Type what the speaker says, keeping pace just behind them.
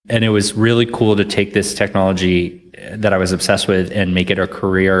And it was really cool to take this technology that I was obsessed with and make it a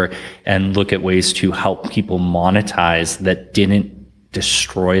career and look at ways to help people monetize that didn't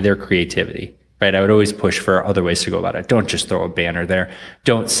destroy their creativity, right? I would always push for other ways to go about it. Don't just throw a banner there.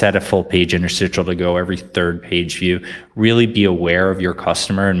 Don't set a full page interstitial to go every third page view. Really be aware of your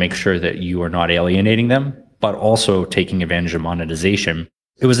customer and make sure that you are not alienating them, but also taking advantage of monetization.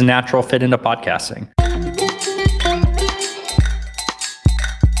 It was a natural fit into podcasting.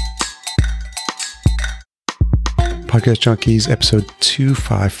 Podcast Junkies, episode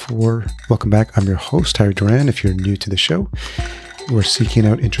 254. Welcome back. I'm your host, Harry Duran. If you're new to the show, we're seeking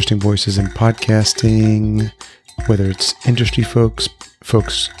out interesting voices in podcasting, whether it's industry folks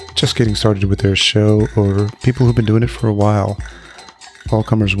just getting started with their show, or people who've been doing it for a while. All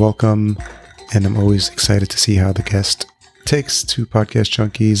comers welcome, and I'm always excited to see how the guest takes to Podcast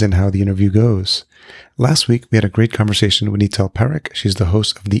Junkies and how the interview goes. Last week, we had a great conversation with Nital Parekh. She's the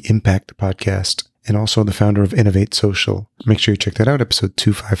host of the Impact podcast and also the founder of Innovate Social. Make sure you check that out, episode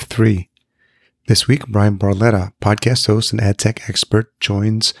 253. This week, Bryan Barletta, podcast host and ad tech expert,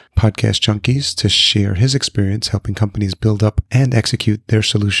 joins Podcast Junkies to share his experience helping companies build up and execute their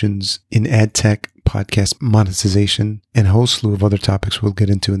solutions in ad tech, podcast monetization, and a whole slew of other topics we'll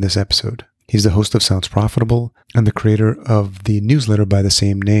get into in this episode. He's the host of Sounds Profitable and the creator of the newsletter by the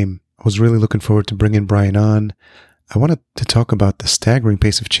same name. I was really looking forward to bringing Bryan on. I wanted to talk about the staggering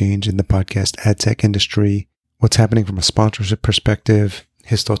pace of change in the podcast ad tech industry, what's happening from a sponsorship perspective,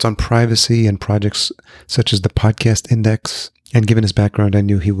 his thoughts on privacy and projects such as the Podcast Index. And given his background, I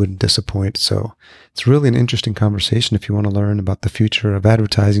knew he wouldn't disappoint. So it's really an interesting conversation if you want to learn about the future of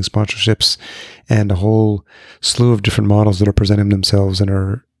advertising, sponsorships, and a whole slew of different models that are presenting themselves and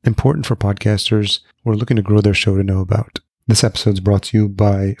are important for podcasters who are looking to grow their show to know about. This episode is brought to you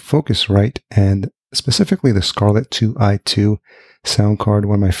by Focusrite and specifically the Scarlett 2i2 sound card,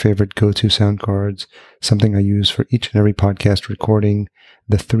 one of my favorite go-to sound cards, something I use for each and every podcast recording.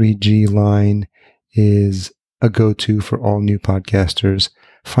 The 3G line is a go-to for all new podcasters.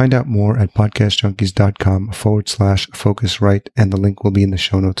 Find out more at podcastjunkies.com/Focusrite, and the link will be in the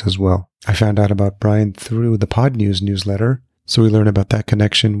show notes as well. I found out about Bryan through the Pod News newsletter, so we learned about that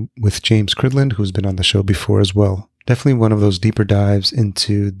connection with James Cridland, who's been on the show before as well. Definitely one of those deeper dives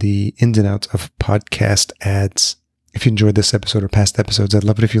into the ins and outs of podcast ads. If you enjoyed this episode or past episodes, I'd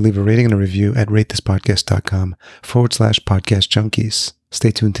love it if you leave a rating and a review at ratethispodcast.com/podcastjunkies.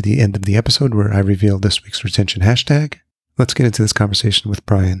 Stay tuned to the end of the episode where I reveal this week's retention hashtag. Let's get into this conversation with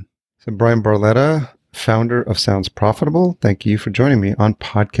Bryan. So Bryan Barletta, founder of Sounds Profitable, thank you for joining me on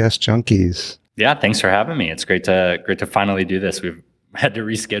Podcast Junkies. Yeah, thanks for having me. It's great to finally do this. We've had to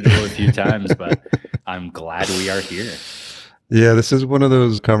reschedule a few times, but I'm glad we are here. Yeah, this is one of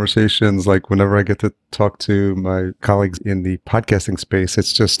those conversations, like whenever I get to talk to my colleagues in the podcasting space,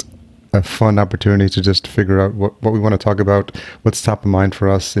 it's just a fun opportunity to just figure out what we want to talk about, what's top of mind for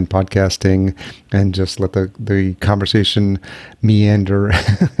us in podcasting, and just let the conversation meander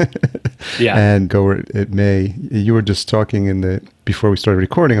and go where it may. You were just talking before we started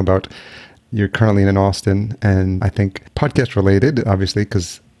recording about you're currently in Austin, and I think podcast related, obviously,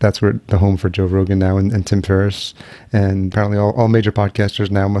 because that's where the home for Joe Rogan now and Tim Ferriss, and apparently all major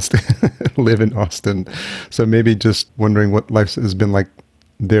podcasters now must live in Austin. So maybe just wondering what life has been like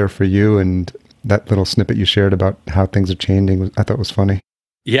there for you, and that little snippet you shared about how things are changing, I thought was funny.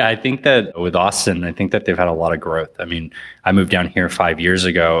 Yeah, I think that with Austin, I think that they've had a lot of growth. I mean, I moved down here 5 years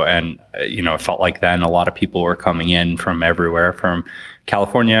ago, and it felt like then a lot of people were coming in from everywhere, from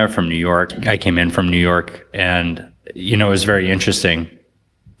California, from New York. I came in from New York, and it was very interesting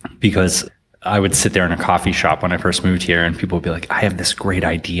because I would sit there in a coffee shop when I first moved here, and people would be like, I have this great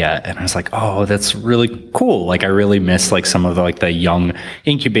idea. And I was like, oh, that's really cool. Like, I really miss like some of the young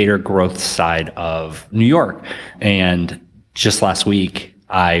incubator growth side of New York. And just last week,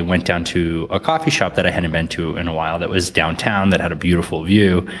 I went down to a coffee shop that I hadn't been to in a while that was downtown, that had a beautiful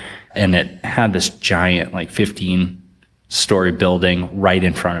view. And it had this giant, 15-story building right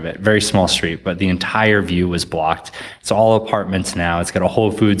in front of it. Very small street, but the entire view was blocked. It's all apartments now. It's got a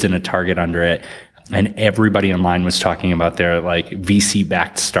Whole Foods and a Target under it. And everybody online was talking about their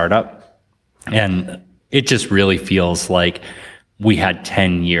VC-backed startup. And it just really feels like we had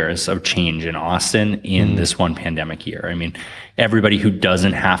 10 years of change in Austin in this one pandemic year. I mean, everybody who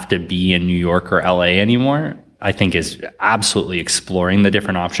doesn't have to be in New York or LA anymore, I think, is absolutely exploring the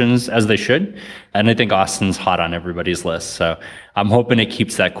different options, as they should. And I think Austin's hot on everybody's list. So I'm hoping it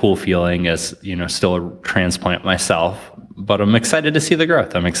keeps that cool feeling, as, still a transplant myself, but I'm excited to see the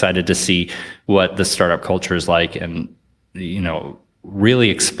growth. I'm excited to see what the startup culture is like, and, really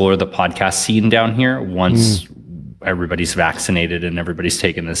explore the podcast scene down here once everybody's vaccinated and everybody's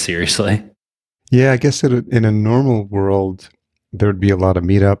taking this seriously. Yeah, I guess in a normal world, there would be a lot of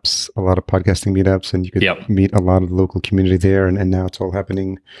meetups, a lot of podcasting meetups, and you could Yep. meet a lot of the local community there. And now it's all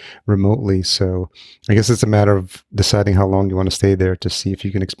happening remotely. So I guess it's a matter of deciding how long you want to stay there to see if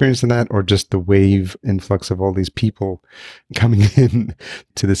you can experience that, or just the wave influx of all these people coming in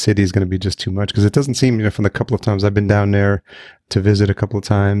to the city is going to be just too much. Because it doesn't seem, from the couple of times I've been down there to visit a couple of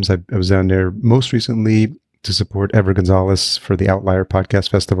times, I was down there most recently to support Ever Gonzalez for the Outlier Podcast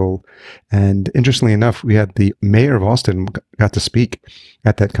Festival. And interestingly enough, we had the mayor of Austin got to speak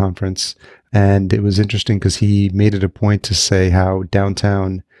at that conference. And it was interesting because he made it a point to say how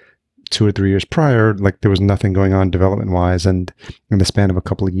downtown 2 or 3 years prior, like there was nothing going on development wise. And in the span of a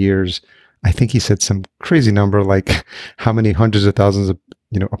couple of years, I think he said some crazy number, like how many hundreds of thousands of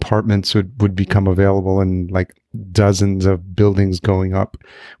apartments would become available, and like dozens of buildings going up,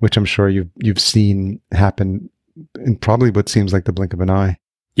 which I'm sure you've seen happen in probably what seems like the blink of an eye.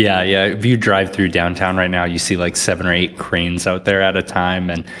 Yeah. If you drive through downtown right now, you see like 7 or 8 cranes out there at a time.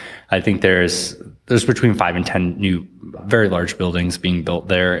 And I think there's between 5 and 10 new, very large buildings being built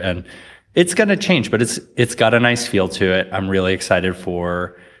there. And it's going to change, but it's got a nice feel to it. I'm really excited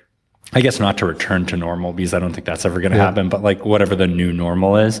for, I guess, not to return to normal, because I don't think that's ever going to happen, but like whatever the new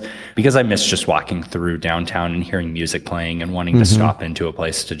normal is, because I miss just walking through downtown and hearing music playing and wanting to stop into a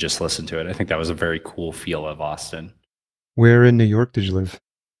place to just listen to it. I think that was a very cool feel of Austin. Where in New York did you live?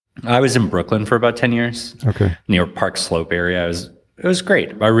 I was in Brooklyn for about 10 years. Okay. Near Park Slope area. It was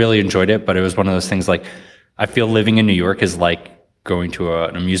great. I really enjoyed it, but it was one of those things, like, I feel living in New York is like going to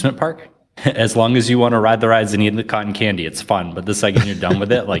an amusement park. As long as you want to ride the rides and eat the cotton candy, it's fun. But the second you're done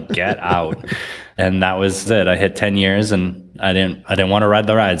with it, like, get out. And that was it. I hit 10 years and I didn't want to ride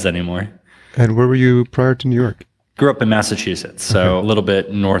the rides anymore. And where were you prior to New York? Grew up in Massachusetts, so a little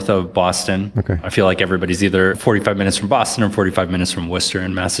bit north of Boston. Okay. I feel like everybody's either 45 minutes from Boston or 45 minutes from Worcester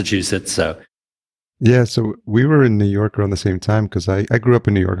in Massachusetts. So yeah, so we were in New York around the same time, because I grew up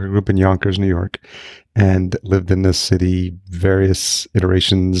in New York. I grew up in Yonkers, New York, and lived in this city, various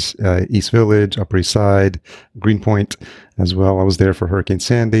iterations, East Village, Upper East Side, Greenpoint as well. I was there for Hurricane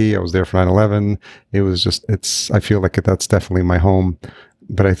Sandy. I was there for 9/11. It was just, I feel like that's definitely my home.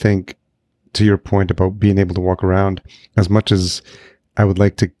 But I think, to your point about being able to walk around, as much as I would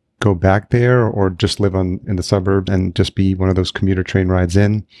like to go back there or just live in the suburbs and just be one of those commuter train rides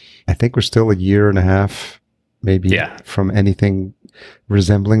in, I think we're still a year and a half maybe from anything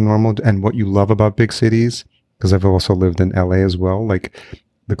resembling normal. And what you love about big cities, because I've also lived in LA as well, like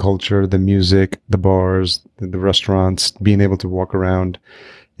the culture, the music, the bars, the restaurants, being able to walk around,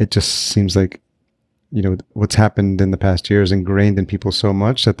 it just seems like, what's happened in the past year is ingrained in people so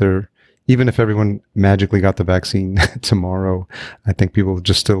much that even if everyone magically got the vaccine tomorrow, I think people will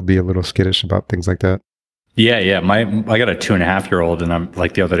just still be a little skittish about things like that. Yeah. I got a 2.5-year-old, and I'm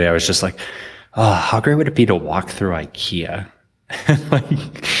like, the other day I was just like, oh, how great would it be to walk through IKEA?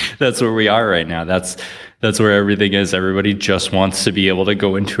 Like, that's where we are right now. That's where everything is. Everybody just wants to be able to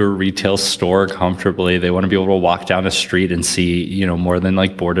go into a retail store comfortably. They want to be able to walk down a street and see, more than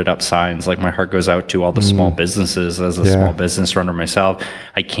like boarded up signs. Like, my heart goes out to all the small businesses. As a small business runner myself,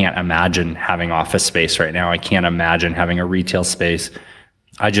 I can't imagine having office space right now. I can't imagine having a retail space.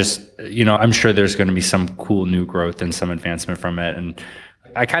 I just, I'm sure there's going to be some cool new growth and some advancement from it. And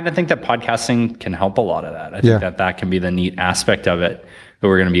I kind of think that podcasting can help a lot of that. I think that can be the neat aspect of it, that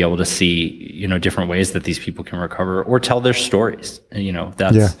we're going to be able to see, different ways that these people can recover or tell their stories.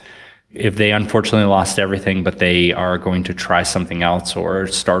 That's if they unfortunately lost everything, but they are going to try something else or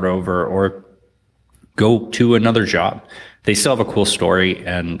start over or go to another job. They still have a cool story,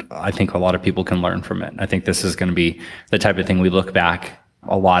 and I think a lot of people can learn from it. I think this is going to be the type of thing we look back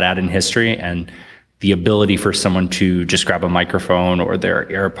a lot at in history, and the ability for someone to just grab a microphone or their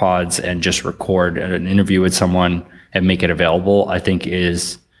AirPods and just record an interview with someone and make it available, I think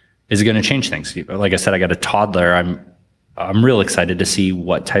is going to change things. Like I said, I got a toddler. I'm real excited to see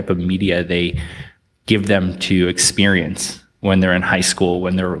what type of media they give them to experience when they're in high school,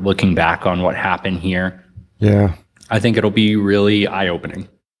 when they're looking back on what happened here. Yeah. I think it'll be really eye-opening.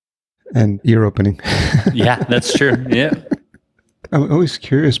 And ear-opening. Yeah, that's true. Yeah. I'm always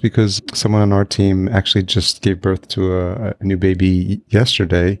curious, because someone on our team actually just gave birth to a new baby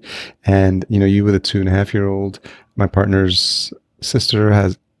yesterday. And, you with a 2.5-year-old, my partner's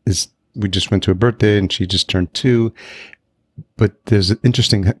sister we just went to a birthday and she just turned 2. But there's an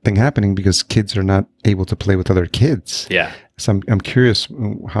interesting thing happening because kids are not able to play with other kids. Yeah. So I'm curious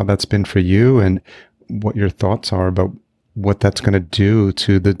how that's been for you and what your thoughts are about what that's going to do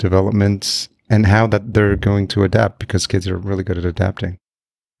to the developments and how that they're going to adapt, because kids are really good at adapting.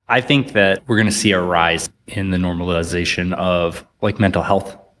 I think that we're going to see a rise in the normalization of like mental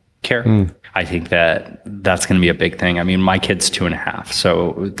health care. I think that that's going to be a big thing. I mean, my kid's 2.5.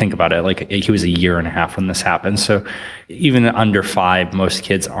 So think about it. Like he was 1.5 years when this happened. So even under 5, most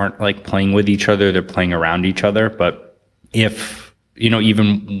kids aren't like playing with each other. They're playing around each other. But if,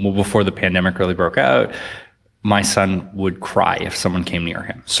 even before the pandemic really broke out, my son would cry if someone came near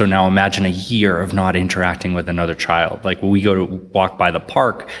him. So now imagine 1 year of not interacting with another child. Like when we go to walk by the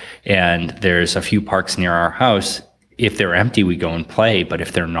park and there's a few parks near our house, if they're empty, we go and play. But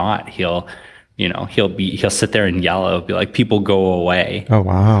if they're not, he'll sit there and yell. It'll be like, people go away. Oh,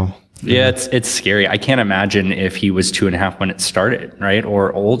 wow. Yeah, it's scary. I can't imagine if he was 2.5 when it started, right?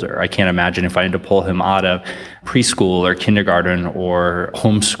 Or older. I can't imagine if I had to pull him out of preschool or kindergarten or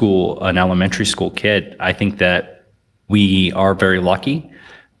homeschool an elementary school kid. I think that we are very lucky.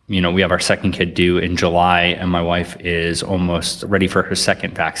 We have our second kid due in July, and my wife is almost ready for her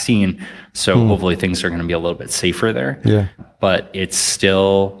second vaccine. So hopefully things are going to be a little bit safer there. Yeah. But it's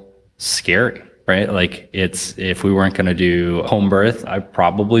still scary. Right? Like if we weren't going to do home birth, I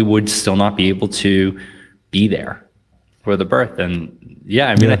probably would still not be able to be there for the birth. And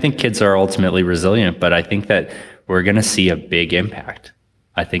I think kids are ultimately resilient, but I think that we're going to see a big impact.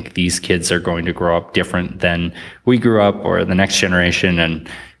 I think these kids are going to grow up different than we grew up or the next generation. And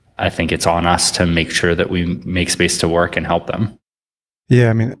I think it's on us to make sure that we make space to work and help them. Yeah.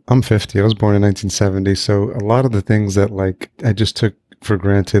 I mean, I'm 50. I was born in 1970. So a lot of the things that I just took for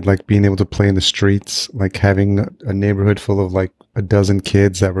granted, like being able to play in the streets, like having a neighborhood full of like a dozen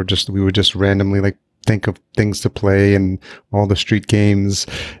kids that we would just randomly like think of things to play and all the street games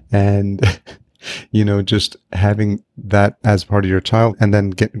and, just having that as part of your child and then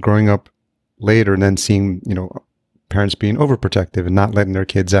growing up later and then seeing, parents being overprotective and not letting their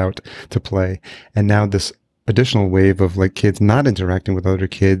kids out to play. And now this additional wave of like kids not interacting with other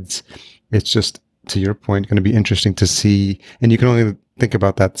kids. It's just, to your point, going to be interesting to see. And you can only think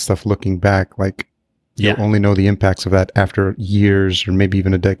about that stuff looking back. Like you'll only know the impacts of that after years or maybe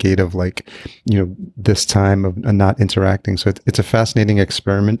even a decade of like, this time of not interacting. So it's a fascinating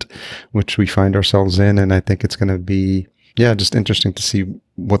experiment, which we find ourselves in. And I think it's going to be, just interesting to see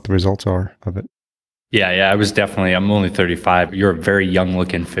what the results are of it. Yeah, I'm only 35. You're a very young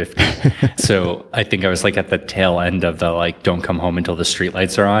looking 50. So I think I was like at the tail end of the like, don't come home until the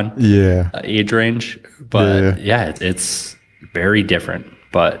streetlights are on age range. But it's very different.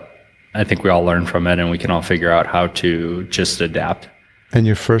 But I think we all learn from it and we can all figure out how to just adapt. And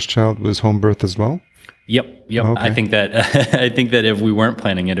your first child was home birth as well? Yep. Okay. I think that if we weren't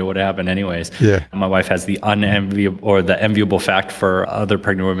planning it, it would happen anyways. Yeah. My wife has the enviable fact for other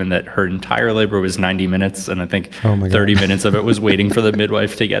pregnant women that her entire labor was 90 minutes, and I think 30 minutes of it was waiting for the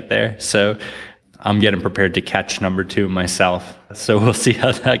midwife to get there. So I'm getting prepared to catch number 2 myself. So we'll see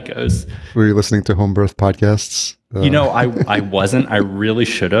how that goes. Were you listening to home birth podcasts? I wasn't. I really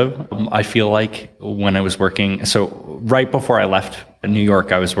should have. I feel like when I was working, so right before I left New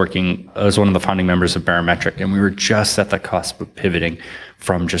York, I was one of the founding members of Barometric, and we were just at the cusp of pivoting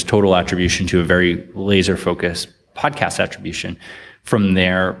from just total attribution to a very laser focused podcast attribution. From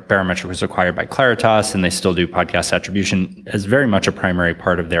there, Barometric was acquired by Claritas, and they still do podcast attribution as very much a primary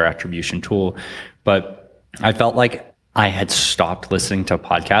part of their attribution tool. But I felt like I had stopped listening to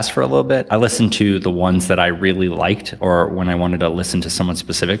podcasts for a little bit. I listened to the ones that I really liked or when I wanted to listen to someone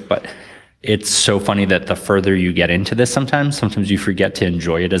specific, but it's so funny that the further you get into this, sometimes you forget to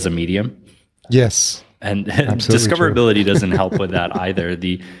enjoy it as a medium. Yes. And discoverability doesn't help with that either.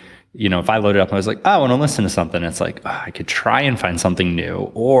 If I load it up and I was like, I want to listen to something, it's like, I could try and find something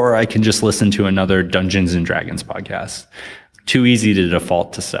new, or I can just listen to another Dungeons and Dragons podcast. Too easy to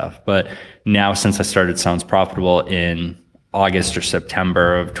default to stuff. But now, since I started Sounds Profitable in August or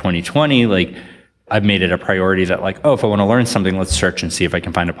September of 2020, like I've made it a priority that like, if I want to learn something, let's search and see if I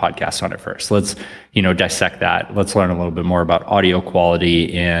can find a podcast on it first. Let's, dissect that. Let's learn a little bit more about audio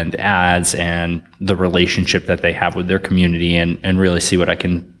quality and ads and the relationship that they have with their community and really see what I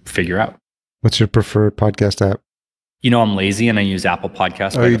can figure out. What's your preferred podcast app? I'm lazy and I use Apple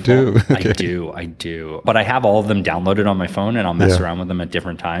Podcasts. Oh, you do? Okay. I do. But I have all of them downloaded on my phone and I'll mess around with them at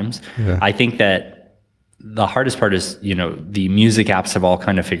different times. Yeah. I think that the hardest part is, the music apps have all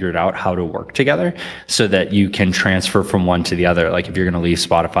kind of figured out how to work together so that you can transfer from one to the other. Like if you're going to leave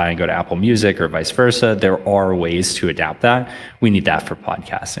Spotify and go to Apple Music or vice versa, there are ways to adapt that. We need that for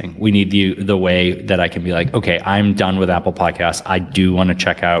podcasting. We need the way that I can be like, okay, I'm done with Apple Podcasts. I do want to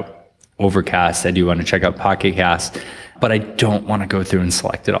check out Overcast. I do want to check out Pocket Cast, but I don't want to go through and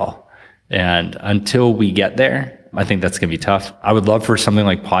select it all. And until we get there, I think that's going to be tough. I would love for something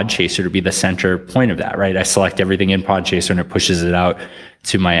like Podchaser to be the center point of that, right? I select everything in Podchaser and it pushes it out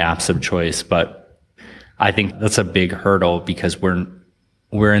to my apps of choice. But I think that's a big hurdle because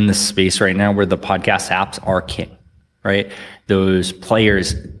we're in this space right now where the podcast apps are king, right? Those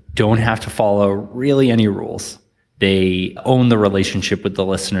players don't have to follow really any rules. They own the relationship with the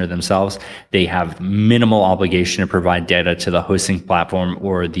listener themselves. They have minimal obligation to provide data to the hosting platform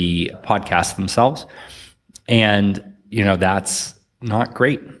or the podcast themselves. And, that's not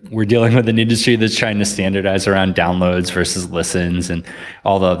great. We're dealing with an industry that's trying to standardize around downloads versus listens and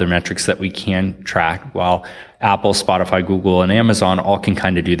all the other metrics that we can track, while Apple, Spotify, Google, and Amazon all can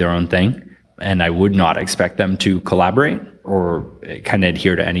kind of do their own thing. And I would not expect them to collaborate or kind of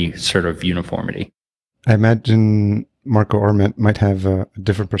adhere to any sort of uniformity. I imagine Marco Arment might have a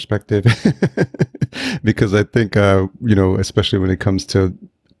different perspective because I think, especially when it comes to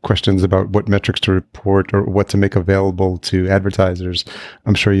questions about what metrics to report or what to make available to advertisers,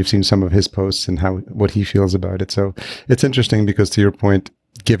 I'm sure you've seen some of his posts and what he feels about it. So it's interesting because, to your point,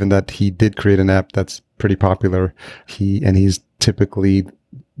 given that he did create an app that's pretty popular, he's typically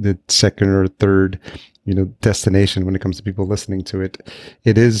the second or third destination when it comes to people listening to it.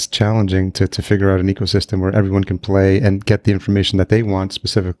 It is challenging to figure out an ecosystem where everyone can play and get the information that they want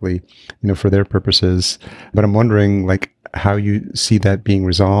specifically, for their purposes. But I'm wondering, how you see that being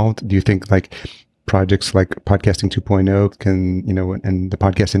resolved. Do you think projects like Podcasting 2.0 can, and the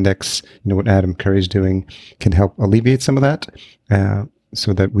Podcast Index, what Adam Curry's doing, can help alleviate some of that,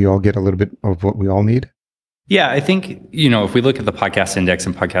 so that we all get a little bit of what we all need? Yeah, I think, if we look at the Podcast Index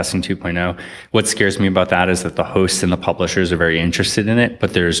and Podcasting 2.0, what scares me about that is that the hosts and the publishers are very interested in it,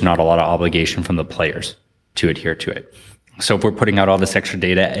 but there's not a lot of obligation from the players to adhere to it. So if we're putting out all this extra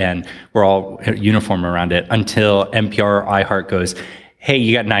data and we're all uniform around it until NPR or iHeart goes, hey,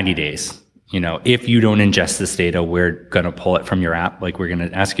 you got 90 days. If you don't ingest this data, we're going to pull it from your app. We're going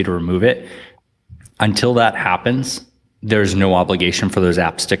to ask you to remove it. Until that happens, there's no obligation for those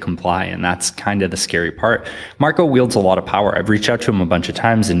apps to comply. And that's kind of the scary part. Marco wields a lot of power. I've reached out to him a bunch of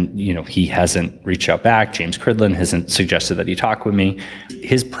times and, he hasn't reached out back. James Cridland hasn't suggested that he talk with me.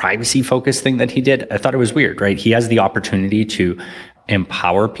 His privacy focused thing that he did, I thought it was weird, right? He has the opportunity to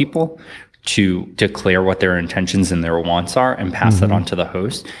empower people to declare what their intentions and their wants are and pass that on to the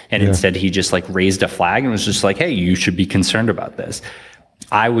host. And instead he just raised a flag and was just like, hey, you should be concerned about this.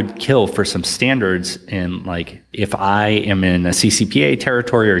 I would kill for some standards in if I am in a CCPA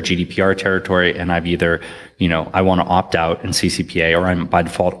territory or GDPR territory and I've either, I want to opt out in CCPA or I'm by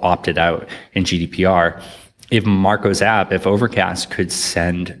default opted out in GDPR. If Marco's app, if Overcast could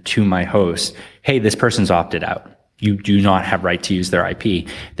send to my host, hey, this person's opted out. You do not have right to use their IP.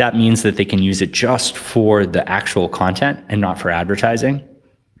 That means that they can use it just for the actual content and not for advertising.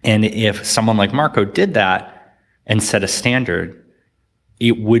 And if someone like Marco did that and set a standard,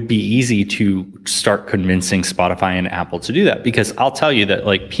 it would be easy to start convincing Spotify and Apple to do that. Because I'll tell you that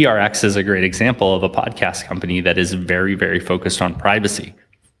PRX is a great example of a podcast company that is very, very focused on privacy.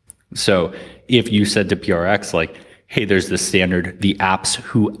 So if you said to PRX, hey, there's this standard, the apps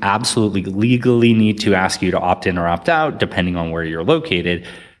who absolutely legally need to ask you to opt in or opt out, depending on where you're located,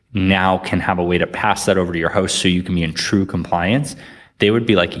 now can have a way to pass that over to your host so you can be in true compliance. They would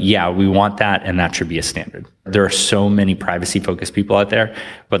be like, yeah, we want that, and that should be a standard. There are so many privacy-focused people out there,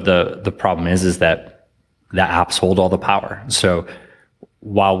 but the problem is that the apps hold all the power. So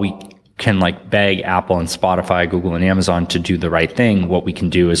while we can beg Apple and Spotify, Google and Amazon to do the right thing, what we can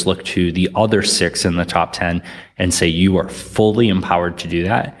do is look to the other 6 in the top 10 and say, you are fully empowered to do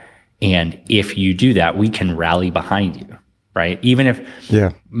that. And if you do that, we can rally behind you, right? Even if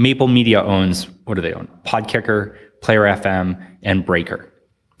Maple Media owns, what do they own? Podkicker, Player FM, and Breaker.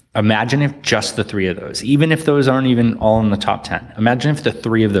 Imagine if just the 3 of those, even if those aren't even all in the top 10, imagine if the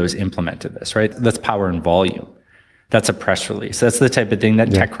 3 of those implemented this, right? That's power and volume. That's a press release. That's the type of thing that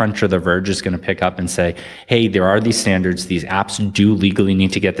TechCrunch or The Verge is going to pick up and say, hey, there are these standards. These apps do legally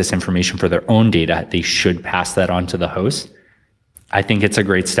need to get this information for their own data. They should pass that on to the host. I think it's a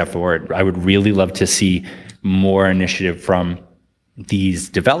great step forward. I would really love to see more initiative from these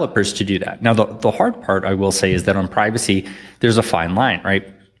developers to do that. Now, the hard part, I will say, is that on privacy, there's a fine line, right?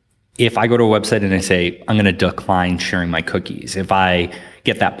 If I go to a website and I say, I'm going to decline sharing my cookies, if I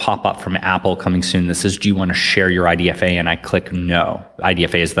get that pop-up from Apple coming soon that says, do you want to share your IDFA? And I click no.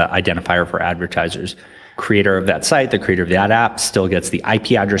 IDFA is the identifier for advertisers. Creator of that site, the creator of that app still gets the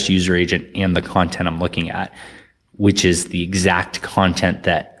IP address, user agent, and the content I'm looking at, which is the exact content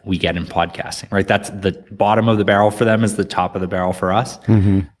that we get in podcasting, right? That's the bottom of the barrel for them is the top of the barrel for us.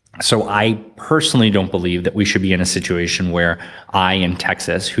 So I personally don't believe that we should be in a situation where I, in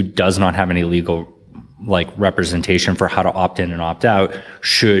Texas, who does not have any legal like representation for how to opt in and opt out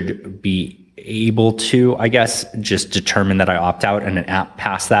should be able to, I guess, just determine that I opt out and an app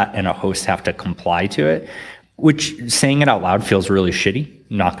pass that and a host have to comply to it, which saying it out loud feels really shitty,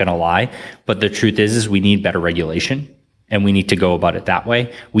 not going to lie. But the truth is we need better regulation and we need to go about it that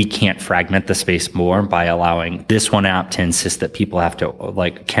way. We can't fragment the space more by allowing this one app to insist that people have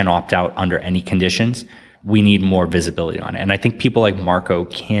to can opt out under any conditions. We need more visibility on it. And I think people like Marco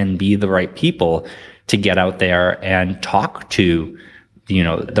can be the right people to get out there and talk to,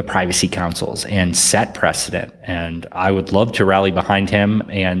 the privacy councils and set precedent. And I would love to rally behind him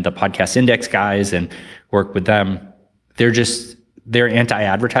and the Podcast Index guys and work with them. They're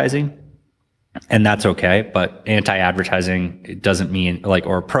anti-advertising, and that's okay. But anti-advertising doesn't mean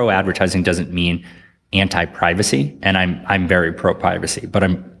or pro-advertising doesn't mean anti-privacy. And I'm very pro-privacy, but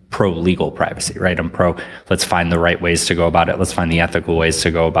I'm pro-legal privacy, right? I'm pro, let's find the right ways to go about it. Let's find the ethical ways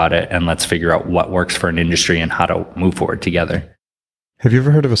to go about it. And let's figure out what works for an industry and how to move forward together. Have you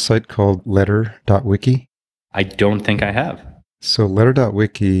ever heard of a site called letter.wiki? I don't think I have. So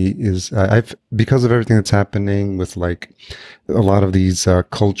letter.wiki is, because of everything that's happening with a lot of these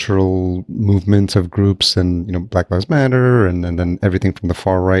cultural movements of groups and, Black Lives Matter and then everything from the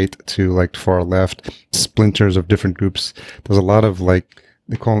far right to far left, splinters of different groups. There's a lot of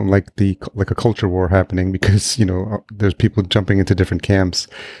they call them a culture war happening because, there's people jumping into different camps.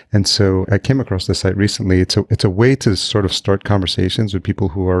 And so I came across this site recently. It's a way to sort of start conversations with people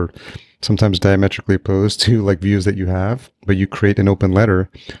who are sometimes diametrically opposed to views that you have, but you create an open letter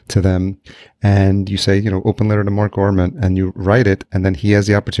to them and you say, open letter to Mark Orman, and you write it, and then he has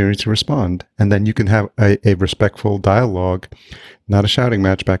the opportunity to respond. And then you can have a respectful dialogue, not a shouting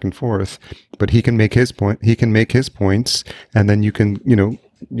match back and forth, but he can make his point, he can make his points, and then you can,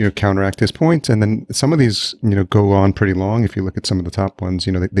 counteract his points. And then some of these, go on pretty long. If you look at some of the top ones,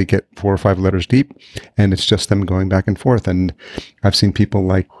 they get 4 or 5 letters deep, and it's just them going back and forth. And I've seen people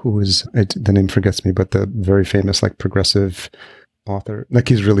the name forgets me, but the very famous progressive author,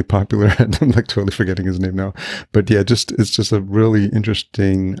 he's really popular. I'm totally forgetting his name now. But yeah, it's just a really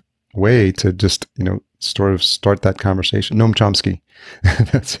interesting way to just, sort of start that conversation. Noam Chomsky.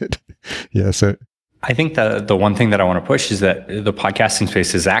 That's it. Yeah. So I think the one thing that I want to push is that the podcasting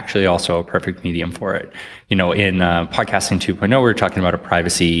space is actually also a perfect medium for it. In Podcasting 2.0, we were talking about a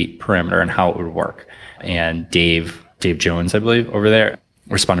privacy parameter and how it would work. And Dave Jones, I believe, over there,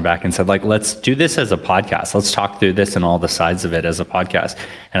 responded back and said, let's do this as a podcast. Let's talk through this and all the sides of it as a podcast.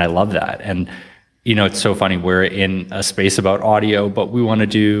 And I love that. And, it's so funny. We're in a space about audio, but we want to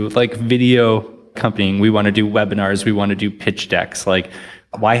do video accompanying. We want to do webinars. We want to do pitch decks.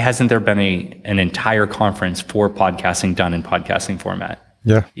 Why hasn't there been an entire conference for podcasting done in podcasting format?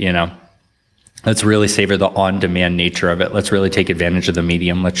 Yeah. Let's really savor the on-demand nature of it. Let's really take advantage of the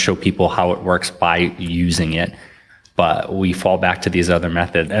medium. Let's show people how it works by using it. But we fall back to these other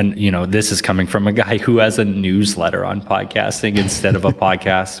methods. And, this is coming from a guy who has a newsletter on podcasting instead of a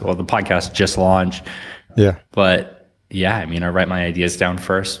podcast. Well, the podcast just launched. Yeah. But yeah, I write my ideas down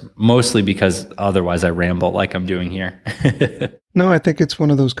first, mostly because otherwise I ramble like I'm doing here. No, I think it's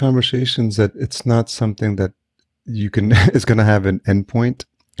one of those conversations that it's not something that is going to have an endpoint.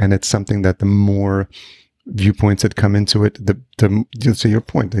 And it's something that the more viewpoints that come into it, to your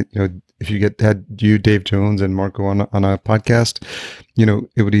point, if you had you, Dave Jones, and Marco on a podcast,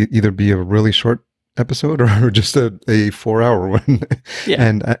 it would either be a really short episode or just a 4-hour one. Yeah.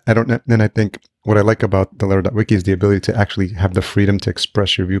 And I don't know. Then I think what I like about the letter.wiki is the ability to actually have the freedom to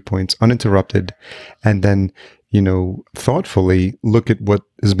express your viewpoints uninterrupted, and then, thoughtfully look at what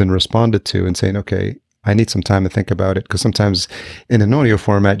has been responded to and saying, okay, I need some time to think about it. Because sometimes in an audio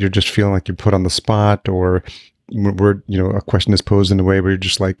format, you're just feeling like you're put on the spot, or a question is posed in a way where you're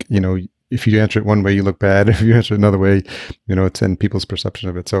just if you answer it one way, you look bad. If you answer it another way, it's in people's perception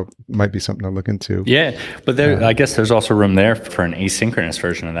of it. So it might be something to look into. Yeah. But I guess there's also room there for an asynchronous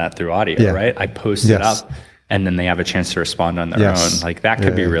version of that through audio, right? I post it up and then they have a chance to respond on their own. That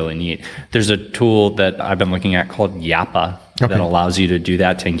could be really neat. There's a tool that I've been looking at called Yappa that allows you to do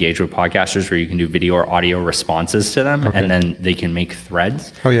that, to engage with podcasters, where you can do video or audio responses to them, and then they can make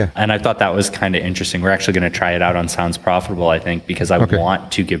threads. Oh, yeah. And I thought that was kind of interesting. We're actually going to try it out on Sounds Profitable, I think, because I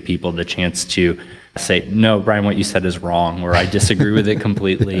want to give people the chance to say, no, Brian, what you said is wrong, or I disagree with it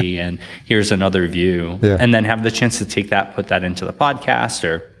completely, and here's another view. Yeah. And then have the chance to take that, put that into the podcast,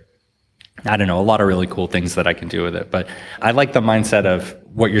 or I don't know, a lot of really cool things that I can do with it. But I like the mindset of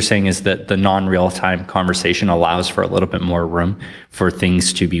what you're saying is that the non-real-time conversation allows for a little bit more room for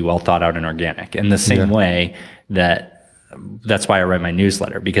things to be well thought out and organic. In the same way that that's why I write my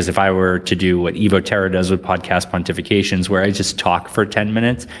newsletter, because if I were to do what Evo Terra does with podcast pontifications, where I just talk for 10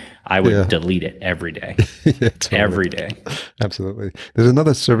 minutes, I would delete it every day. Yeah, totally. Every day. Absolutely. There's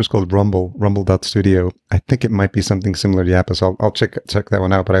another service called Rumble.studio. I think it might be something similar to Yappa, so I'll check that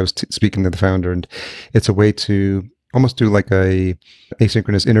one out. But I was speaking to the founder, and it's a way to almost do like a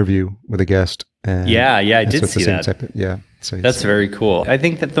asynchronous interview with a guest. And I did see that. So that's very cool. I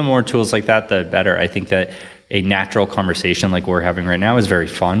think that the more tools like that, the better. I think that a natural conversation like we're having right now is very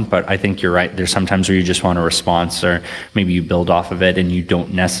fun, but I think you're right. There's sometimes where you just want a response, or maybe you build off of it and you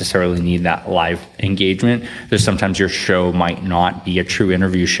don't necessarily need that live engagement. There's sometimes your show might not be a true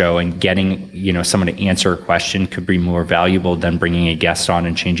interview show, and getting, someone to answer a question could be more valuable than bringing a guest on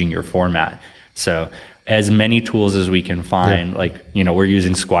and changing your format. So as many tools as we can find, we're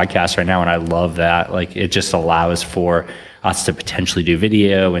using Squadcast right now, and I love that. Like, it just allows for us to potentially do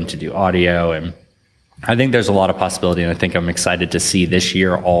video and to do audio, and I think there's a lot of possibility, and I think I'm excited to see this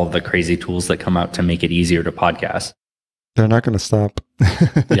year all the crazy tools that come out to make it easier to podcast. They're not going to stop.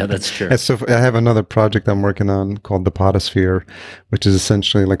 Yeah, that's true. So I have another project I'm working on called the Podosphere, which is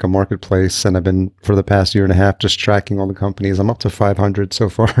essentially like a marketplace. And I've been, for the past year and a half, just tracking all the companies. I'm up to 500 so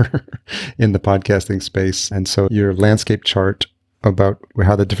far in the podcasting space. And so your landscape chart about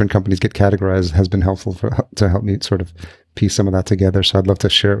how the different companies get categorized has been helpful to help me sort of piece some of that together. So I'd love to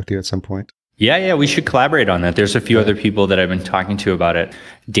share it with you at some point. Yeah, we should collaborate on that. There's a few other people that I've been talking to about it.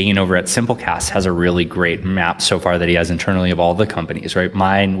 Dane over at Simplecast has a really great map so far that he has internally of all the companies, right?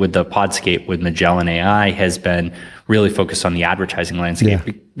 Mine with the Podscape with Magellan AI has been really focused on the advertising landscape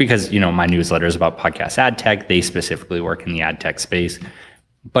because, my newsletter is about podcast ad tech. They specifically work in the ad tech space.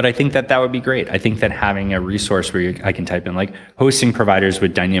 But I think that would be great. I think that having a resource where I can type in like hosting providers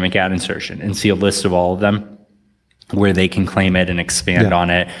with dynamic ad insertion and see a list of all of them, where they can claim it and expand on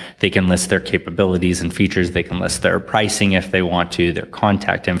it. They can list their capabilities and features. They can list their pricing if they want to, their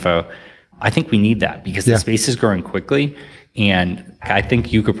contact info. I think we need that because the space is growing quickly. And I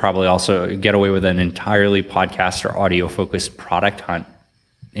think you could probably also get away with an entirely podcast or audio focused product hunt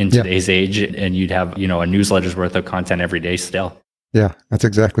in today's age. And you'd have, a newsletter's worth of content every day still. Yeah, that's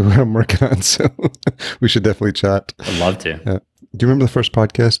exactly what I'm working on. So we should definitely chat. I'd love to. Do you remember the first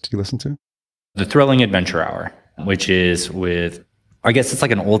podcast you listened to? The Thrilling Adventure Hour, which is with, I guess it's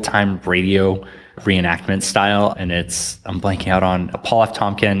like an old time radio reenactment style. And I'm blanking out on, Paul F.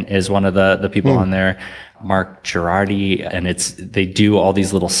 Tompkin is one of the people on there, Mark Girardi. And they do all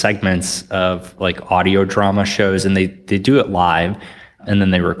these little segments of like audio drama shows, and they do it live and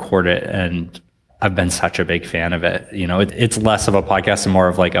then they record it. And I've been such a big fan of it. It's less of a podcast and more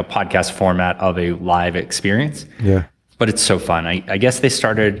of like a podcast format of a live experience. Yeah. But it's so fun. I guess they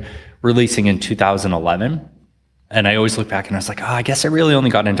started releasing in 2011. And I always look back and I was like, I guess I really only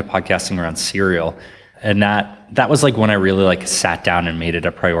got into podcasting around Serial. And that was like when I really like sat down and made it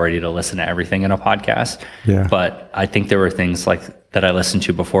a priority to listen to everything in a podcast. Yeah. But I think there were things like that I listened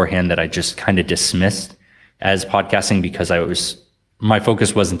to beforehand that I just kind of dismissed as podcasting because my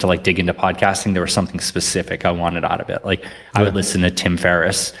focus wasn't to like dig into podcasting. There was something specific I wanted out of it. Like I would listen to Tim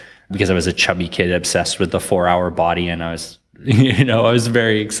Ferriss because I was a chubby kid obsessed with the 4-Hour Body. And I was, I was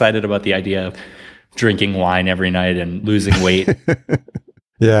very excited about the idea of drinking wine every night and losing weight.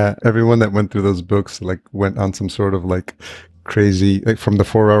 Yeah, everyone that went through those books like went on some sort of like crazy, like from the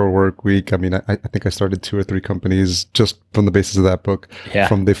 4-Hour Work Week. I mean, I think I started 2 or 3 companies just from the basis of that book. Yeah.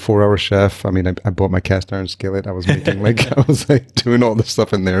 From the 4-Hour Chef. I mean, I bought my cast iron skillet. I was making I was like doing all this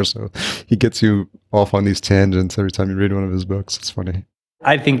stuff in there. So he gets you off on these tangents every time you read one of his books. It's funny.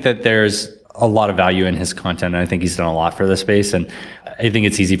 I think that there's a lot of value in his content. And I think he's done a lot for the space. And I think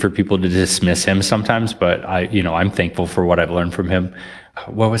it's easy for people to dismiss him sometimes, but I'm thankful for what I've learned from him.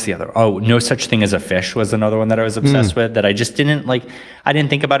 What was the other? Oh, No Such Thing as a Fish was another one that I was obsessed with that I just didn't like. I didn't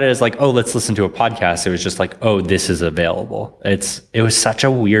think about it as like, let's listen to a podcast. It was just like, this is available. It was such a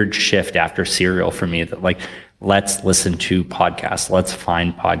weird shift after Serial for me that like, let's listen to podcasts. Let's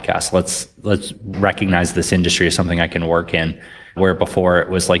find podcasts. Let's recognize this industry as something I can work in. Where before it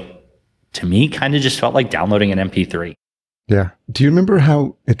was like, to me, kind of just felt like downloading an MP3. Yeah. Do you remember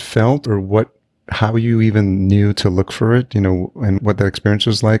how it felt or how you even knew to look for it, and what that experience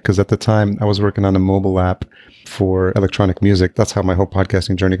was like? Because at the time I was working on a mobile app for electronic music. That's how my whole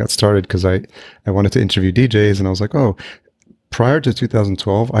podcasting journey got started, because I wanted to interview DJs, and I was like, prior to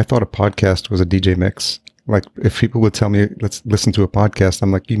 2012, I thought a podcast was a DJ mix. Like if people would tell me, let's listen to a podcast,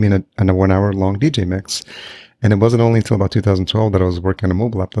 I'm like, you mean a 1-hour long DJ mix? And it wasn't only until about 2012 that I was working on a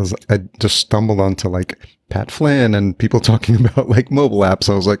mobile app. I just stumbled onto like Pat Flynn and people talking about like mobile apps.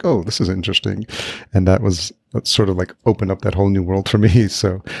 I was like, this is interesting. And that sort of like opened up that whole new world for me.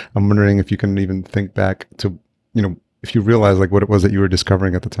 So I'm wondering if you can even think back to, if you realize like what it was that you were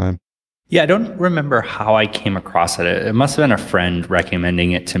discovering at the time. Yeah, I don't remember how I came across it. It must have been a friend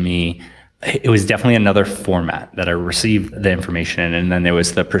recommending it to me. It was definitely another format that I received the information in. And then there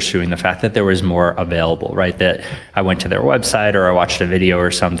was the pursuing the fact that there was more available, right? That I went to their website or I watched a video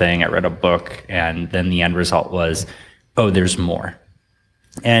or something, I read a book, and then the end result was, oh, there's more.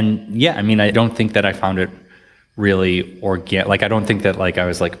 And yeah, I mean, I don't think that I found it really organic. Like, I don't think that like I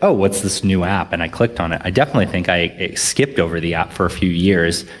was like, oh, what's this new app? And I clicked on it. I definitely think I skipped over the app for a few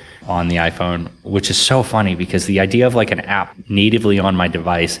years on the iPhone, which is so funny because the idea of like an app natively on my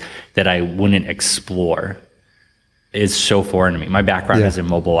device that I wouldn't explore is so foreign to me. My background is in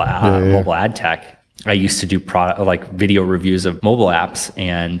mobile ad tech. I used to do video reviews of mobile apps,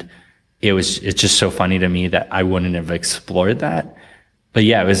 and it's just so funny to me that I wouldn't have explored that. But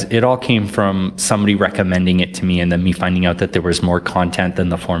yeah, it all came from somebody recommending it to me and then me finding out that there was more content than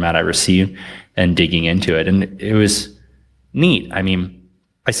the format I received and digging into it. And it was neat. I mean,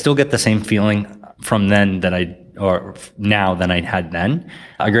 I still get the same feeling from then now than I had then.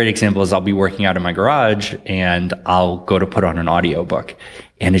 A great example is I'll be working out in my garage and I'll go to put on an audiobook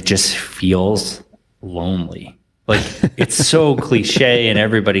and it just feels lonely. Like, it's so cliche and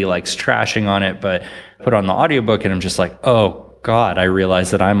everybody likes trashing on it, but I put on the audiobook and I'm just like, oh God, I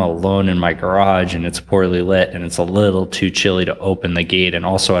realize that I'm alone in my garage and it's poorly lit and it's a little too chilly to open the gate. And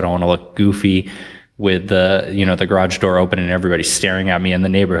also I don't want to look goofy with the garage door open and everybody staring at me in the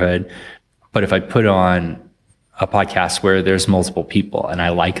neighborhood. But if I put on a podcast where there's multiple people and I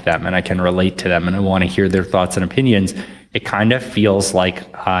like them and I can relate to them and I want to hear their thoughts and opinions, it kind of feels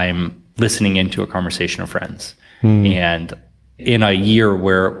like I'm listening into a conversation of friends. And in a year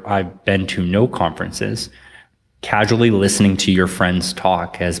where I've been to no conferences, casually listening to your friends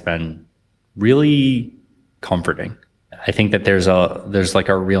talk has been really comforting. I think that there's like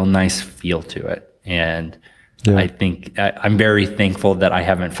a real nice feel to it. And I think I'm very thankful that I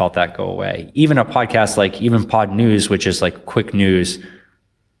haven't felt that go away. Even a podcast like even Pod News, which is like quick news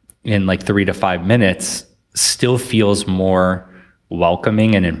in like 3 to 5 minutes, still feels more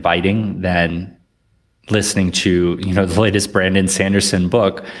welcoming and inviting than listening to, the latest Brandon Sanderson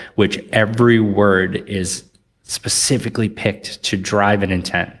book, which every word is specifically picked to drive an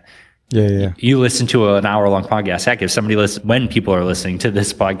intent. Yeah. You listen to an hour-long podcast. Heck, if when people are listening to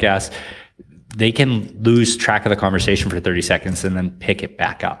this podcast, they can lose track of the conversation for 30 seconds and then pick it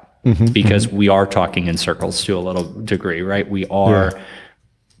back up because we are talking in circles to a little degree, right? We are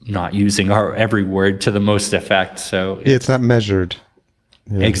not using our every word to the most effect. So it's not measured.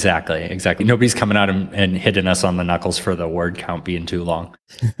 Yeah. Exactly. Nobody's coming out and hitting us on the knuckles for the word count being too long.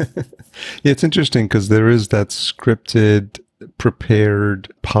 It's interesting because there is that scripted,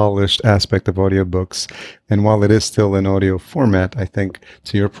 prepared, polished aspect of audiobooks. And while it is still an audio format, I think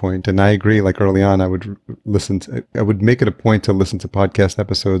to your point, and I agree, like early on, I would make it a point to listen to podcast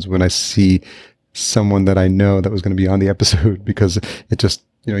episodes when I see someone that I know that was going to be on the episode, because it just,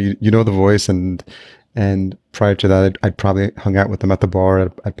 you know the voice, and prior to that, I'd probably hung out with them at the bar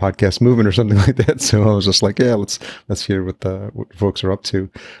at Podcast Movement or something like that. So I was just like, yeah, let's hear what folks are up to.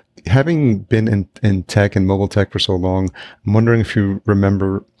 Having been in tech and mobile tech for so long, I'm wondering if you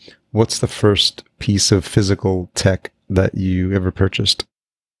remember, what's the first piece of physical tech that you ever purchased?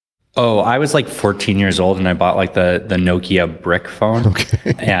 Oh, I was like 14 years old and I bought like the Nokia brick phone.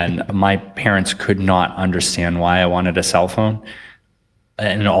 Okay. And my parents could not understand why I wanted a cell phone.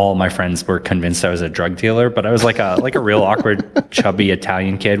 And all my friends were convinced I was a drug dealer, but I was like a real awkward, chubby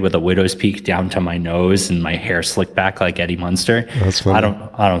Italian kid with a widow's peak down to my nose and my hair slicked back like Eddie Munster. That's funny.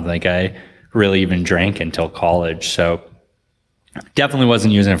 I don't think I really even drank until college. So definitely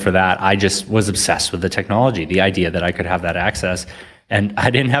wasn't using it for that. I just was obsessed with the technology, the idea that I could have that access. And I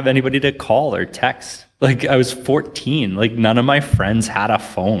didn't have anybody to call or text. Like, I was 14. Like, none of my friends had a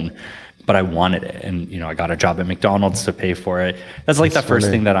phone, but I wanted it. And, I got a job at McDonald's to pay for it. That's like the first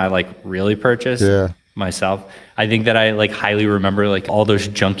thing that I like really purchased myself. I think that I like highly remember like all those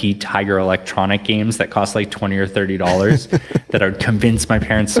junky Tiger Electronic games that cost like $20 or $30 that I would convince my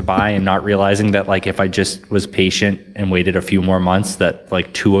parents to buy, and not realizing that like if I just was patient and waited a few more months, that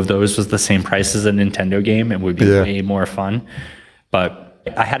like 2 of those was the same price as a Nintendo game and would be way more fun. But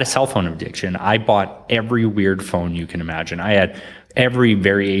I had a cell phone addiction. I bought every weird phone you can imagine. I had every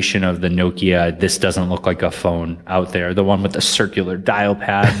variation of the Nokia, this doesn't look like a phone out there. The one with the circular dial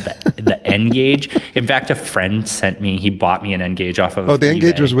pad, the N-Gage. In fact, a friend he bought me an N-Gage off of the eBay.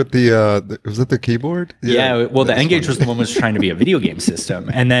 N-Gage was with was it the keyboard? Yeah, well, the N-Gage was the one that was trying to be a video game system.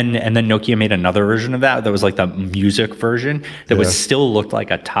 And then Nokia made another version of that was like the music version that was still looked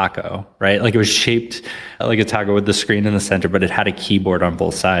like a taco, right? Like it was shaped like a taco with the screen in the center, but it had a keyboard on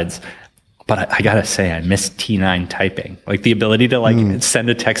both sides. But I gotta say, I miss T9 typing. Like the ability to like send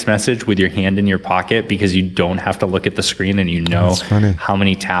a text message with your hand in your pocket because you don't have to look at the screen and you know how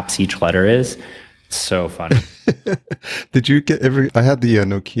many taps each letter is. So funny. Did you get I had the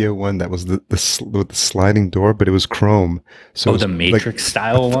Nokia one that was with the sliding door, but it was Chrome. So the Matrix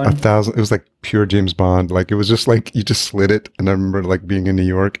style one? It was like pure James Bond. Like it was just like, you just slid it. And I remember like being in New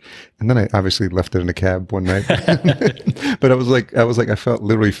York, and then I obviously left it in a cab one night. But I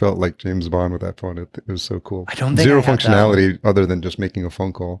literally felt like James Bond with that phone. It was so cool. I don't think Zero functionality other than just making a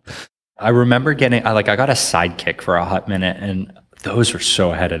phone call. I remember I got a Sidekick for a hot minute, and those were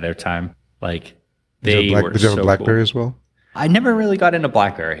so ahead of their time. Like, did you have a BlackBerry cool as well? I never really got into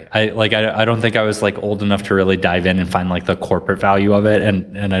BlackBerry. I don't think I was like old enough to really dive in and find like the corporate value of it,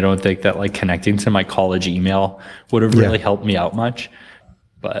 and I don't think that like connecting to my college email would have really helped me out much.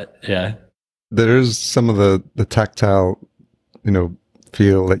 But yeah, there's some of the tactile,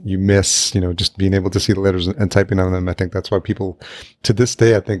 feel that you miss, just being able to see the letters and typing on them. I think that's why people, to this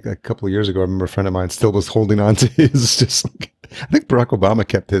day, I think a couple of years ago, I remember a friend of mine still was holding on to his, just like, I think Barack Obama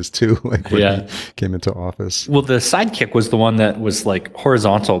kept his too, like when he came into office. Well, the Sidekick was the one that was like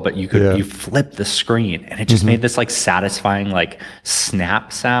horizontal, but you flip the screen, and it just made this like satisfying like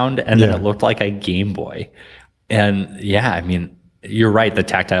snap sound, and then it looked like a Game Boy. And I mean, you're right, the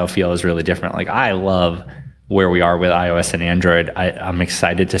tactile feel is really different. Like, I love where we are with iOS and Android. I'm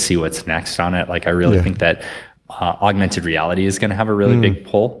excited to see what's next on it. Like, I really think that augmented reality is going to have a really big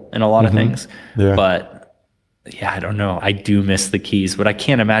pull in a lot of things. Yeah. But I don't know. I do miss the keys, but I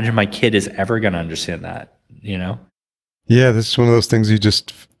can't imagine my kid is ever going to understand that, Yeah, this is one of those things you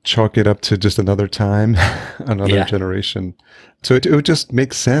just chalk it up to just another time, another generation. So it would just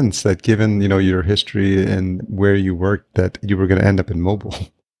make sense that given, your history and where you worked, that you were going to end up in mobile.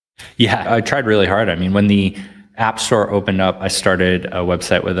 Yeah, I tried really hard. I mean, when the App Store opened up, I started a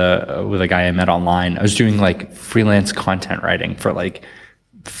website with a guy I met online. I was doing like freelance content writing for like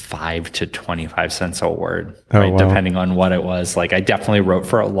 5 to 25 cents a word, right? Wow. Depending on what it was. Like, I definitely wrote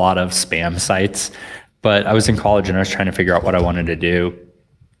for a lot of spam sites, but I was in college and I was trying to figure out what I wanted to do.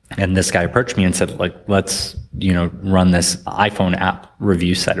 And this guy approached me and said, like, let's, run this iPhone app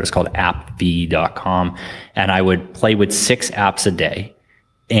review site. It was called appv.com. And I would play with 6 apps a day.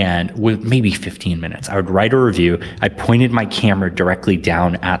 And with maybe 15 minutes, I would write a review. I pointed my camera directly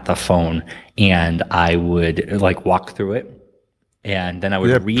down at the phone, and I would like walk through it. And then I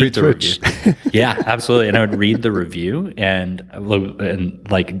would read the review. Yeah, absolutely. And I would read the review and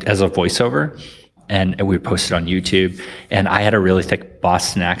like as a voiceover, and we would post it on YouTube. And I had a really thick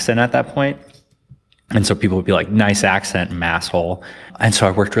Boston accent at that point. And so people would be like, nice accent, masshole. And so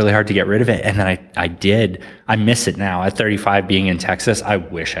I worked really hard to get rid of it. And then I did. I miss it now. At 35, being in Texas, I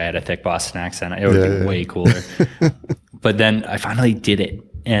wish I had a thick Boston accent. It would be way cooler. But then I finally did it.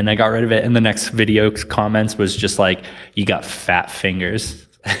 And I got rid of it. And the next video comments was just like, you got fat fingers.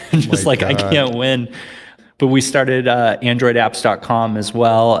 Just like, God. I can't win. But we started androidapps.com as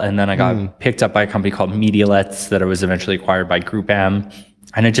well. And then I got picked up by a company called Medialets that I was eventually acquired by GroupM.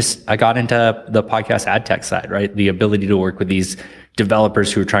 And I got into the podcast ad tech side, right? The ability to work with these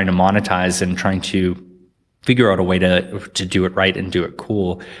developers who are trying to monetize and trying to figure out a way to do it right and do it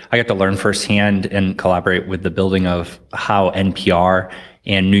cool. I got to learn firsthand and collaborate with the building of how NPR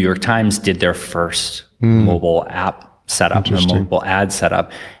and New York Times did their first mobile app setup, and mobile ad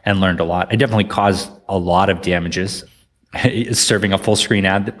setup, and learned a lot. I definitely caused a lot of damages. Serving a full screen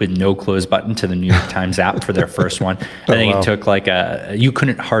ad with no close button to the New York Times app for their first one. I think it took like you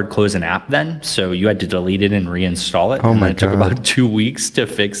couldn't hard close an app then, so you had to delete it and reinstall it. And it took about 2 weeks to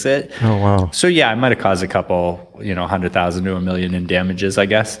fix it. Oh, wow. So I might have caused a couple, 100,000 to $1 million in damages, I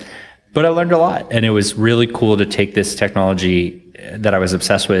guess. But I learned a lot, and it was really cool to take this technology that I was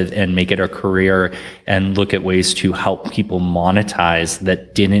obsessed with and make it a career and look at ways to help people monetize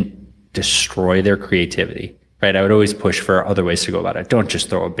that didn't destroy their creativity. Right, I would always push for other ways to go about it. Don't just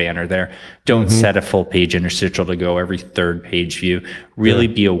throw a banner there. Don't set a full page interstitial to go every third page view. Really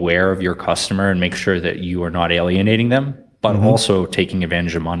be aware of your customer and make sure that you are not alienating them, but also taking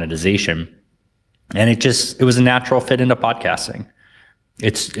advantage of monetization. And it was a natural fit into podcasting.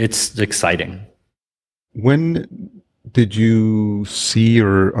 It's exciting. When did you see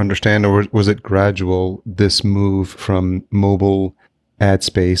or understand, or was it gradual, this move from mobile ad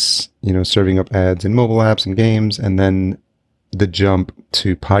space, serving up ads in mobile apps and games, and then the jump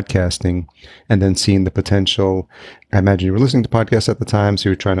to podcasting, and then seeing the potential? I imagine you were listening to podcasts at the time, so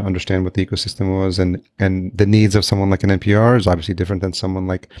you were trying to understand what the ecosystem was, and the needs of someone like an NPR is obviously different than someone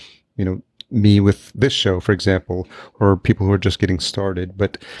like, me with this show, for example, or people who are just getting started.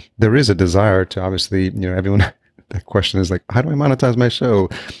 But there is a desire to obviously, everyone that question is like, how do I monetize my show?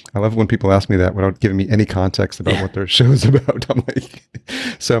 I love when people ask me that without giving me any context about what their show is about. I'm like,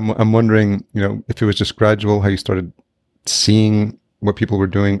 so I'm wondering, if it was just gradual, how you started seeing what people were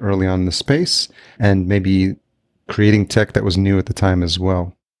doing early on in the space and maybe creating tech that was new at the time as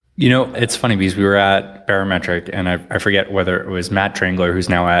well. It's funny because we were at Barometric, and I forget whether it was Matt Drangler, who's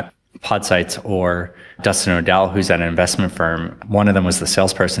now at Podsights, or Dustin O'Dell, who's at an investment firm. One of them was the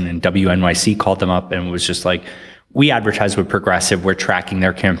salesperson, and WNYC called them up and was just like, we advertise with Progressive. We're tracking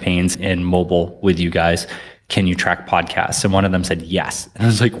their campaigns in mobile with you guys. Can you track podcasts? And one of them said, yes. And I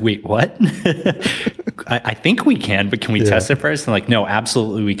was like, wait, what? I think we can, but can we test it first? And like, no,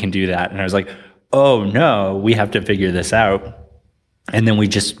 absolutely we can do that. And I was like, oh no, we have to figure this out. And then we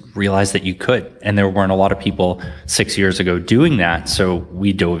just realized that you could. And there weren't a lot of people 6 years ago doing that. So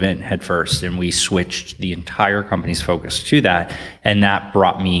we dove in head first and we switched the entire company's focus to that. And that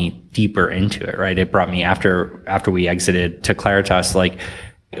brought me deeper into it, right? It brought me after we exited to Claritas, like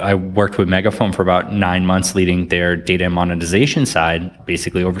I worked with Megaphone for about 9 months leading their data and monetization side,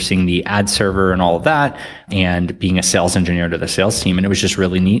 basically overseeing the ad server and all of that, and being a sales engineer to the sales team. And it was just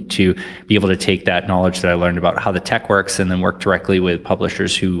really neat to be able to take that knowledge that I learned about how the tech works and then work directly with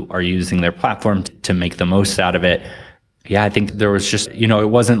publishers who are using their platform to make the most out of it. Yeah, I think there was just, it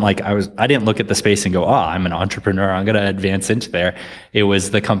wasn't like I didn't look at the space and go, I'm an entrepreneur, I'm going to advance into there. It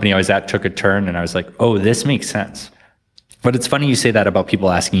was the company I was at took a turn and I was like, oh, this makes sense. But it's funny you say that about people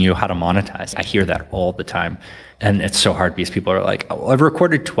asking you how to monetize. I hear that all the time. And it's so hard because people are like, oh, I've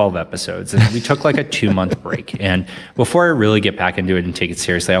recorded 12 episodes and we took like a 2-month break. And before I really get back into it and take it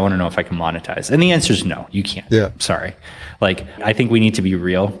seriously, I want to know if I can monetize. And the answer is no, you can't. Yeah. Sorry. Like, I think we need to be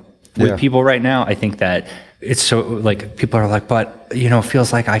real with people right now. I think that it's so like people are like, but it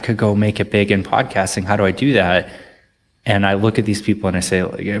feels like I could go make it big in podcasting. How do I do that? And I look at these people and I say,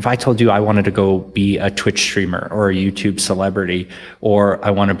 if I told you I wanted to go be a Twitch streamer or a YouTube celebrity, or I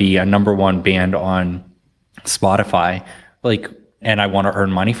want to be a #1 band on Spotify, and I want to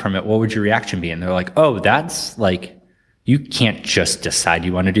earn money from it, what would your reaction be? And they're like, oh, that's like, you can't just decide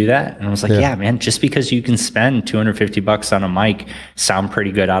you want to do that. And I was like, yeah, man, just because you can spend $250 on a mic, sound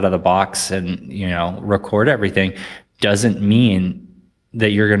pretty good out of the box and, record everything doesn't mean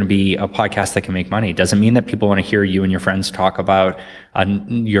that you're going to be a podcast that can make money. It doesn't mean that people want to hear you and your friends talk about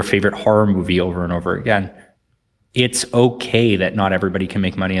your favorite horror movie over and over again. It's okay that not everybody can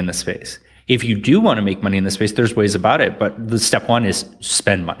make money in this space. If you do want to make money in this space, there's ways about it. But the step one is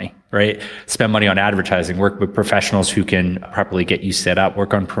spend money, right? Spend money on advertising, work with professionals who can properly get you set up,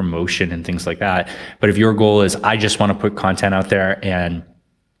 work on promotion and things like that. But if your goal is, I just want to put content out there and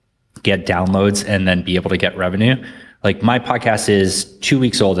get downloads and then be able to get revenue, like my podcast is 2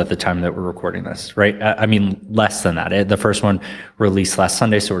 weeks old at the time that we're recording this, right? I mean, less than that. The first one released last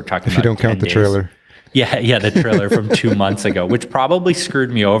Sunday, so we're talking about 10 days. If you don't count the trailer. Yeah, the trailer from 2 months ago, which probably screwed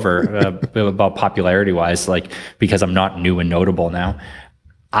me over about popularity-wise, because I'm not new and notable now.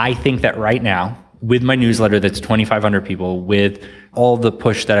 I think that right now, with my newsletter that's 2,500 people, with all the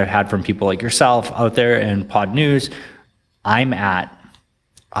push that I've had from people like yourself out there and Pod News, I'm at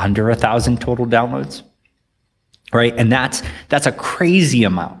under 1,000 total downloads. Right. And that's a crazy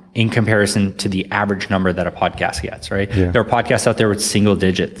amount in comparison to the average number that a podcast gets. Right. Yeah. There are podcasts out there with single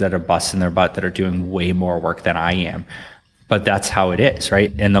digits that are busting their butt that are doing way more work than I am. But that's how it is.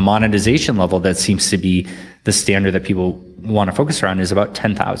 Right. And the monetization level that seems to be the standard that people want to focus around is about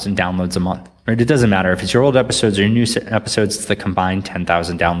 10,000 downloads a month. Right. It doesn't matter if it's your old episodes or your new episodes, it's the combined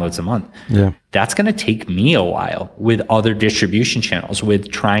 10,000 downloads a month. Yeah. That's going to take me a while with other distribution channels,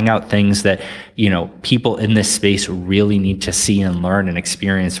 with trying out things that, people in this space really need to see and learn and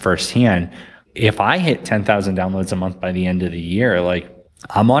experience firsthand. If I hit 10,000 downloads a month by the end of the year,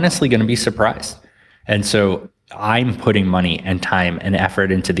 I'm honestly going to be surprised. And so I'm putting money and time and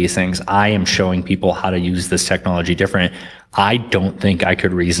effort into these things. I am showing people how to use this technology different. I don't think I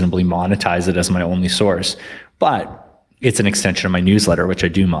could reasonably monetize it as my only source, but it's an extension of my newsletter, which I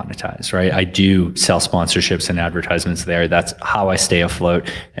do monetize, right? I do sell sponsorships and advertisements there. That's how I stay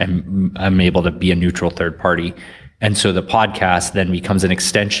afloat, and I'm able to be a neutral third party. And so the podcast then becomes an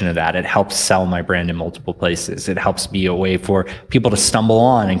extension of that. It helps sell my brand in multiple places. It helps be a way for people to stumble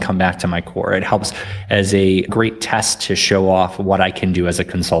on and come back to my core. It helps as a great test to show off what I can do as a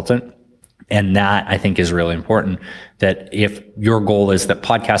consultant. And that, I think, is really important, that if your goal is that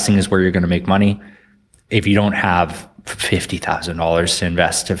podcasting is where you're going to make money, if you don't have $50,000 to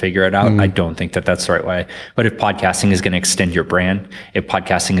invest to figure it out, I don't think that that's the right way. But if podcasting is going to extend your brand, if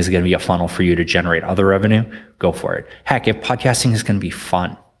podcasting is going to be a funnel for you to generate other revenue, go for it. Heck, if podcasting is going to be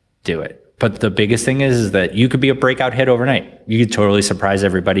fun, do it. But the biggest thing is that you could be a breakout hit overnight. You could totally surprise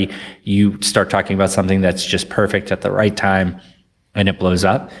everybody. You start talking about something that's just perfect at the right time and it blows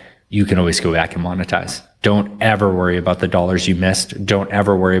up. You can always go back and monetize. Don't ever worry about the dollars you missed. Don't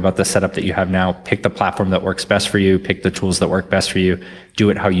ever worry about the setup that you have now. Pick the platform that works best for you. Pick the tools that work best for you. Do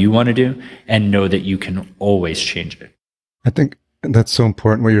it how you want to do, and know that you can always change it. I think that's so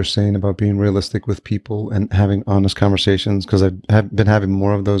important what you're saying about being realistic with people and having honest conversations, because I've been having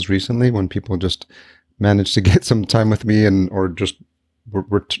more of those recently when people just manage to get some time with me or just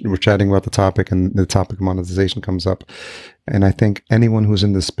we're chatting about the topic and the topic of monetization comes up. And I think anyone who's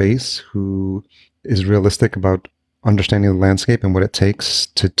in the space who is realistic about understanding the landscape and what it takes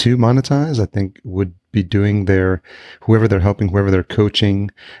to monetize, I think would be doing whoever they're helping, whoever they're coaching,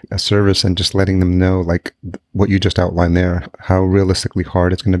 a service, and just letting them know, like what you just outlined there, how realistically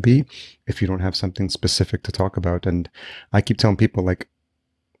hard it's going to be if you don't have something specific to talk about. And I keep telling people, like,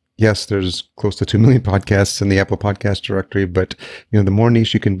 yes, there's close to 2 million podcasts in the Apple Podcast directory, but the more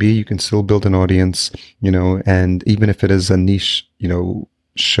niche you can be, you can still build an audience, and even if it is a niche,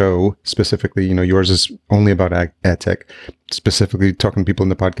 show specifically, yours is only about ad tech, specifically talking to people in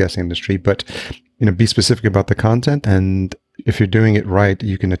the podcasting industry, but, be specific about the content. And if you're doing it right,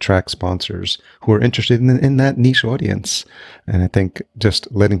 you can attract sponsors who are interested in that niche audience. And I think just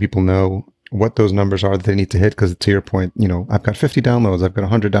letting people know what those numbers are that they need to hit, because to your point, I've got 50 downloads, I've got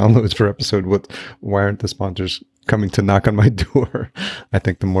 100 downloads per episode. Why aren't the sponsors coming to knock on my door? I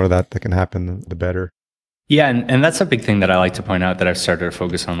think the more that can happen, the better. Yeah, and that's a big thing that I like to point out that I've started to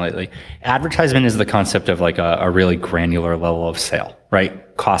focus on lately. Advertisement is the concept of like a really granular level of sale,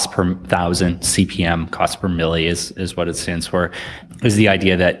 right? Cost per thousand, CPM, cost per milli is what it stands for, is the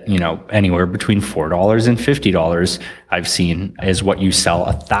idea that, anywhere between $4 and $50 I've seen is what you sell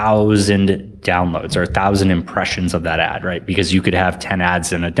 1,000 downloads or 1,000 impressions of that ad, right? Because you could have 10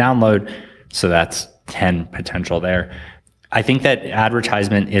 ads in a download, so that's 10 potential there. I think that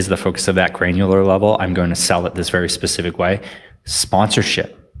advertisement is the focus of that granular level. I'm going to sell it this very specific way.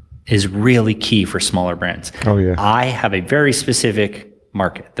 Sponsorship is really key for smaller brands. Oh, yeah. I have a very specific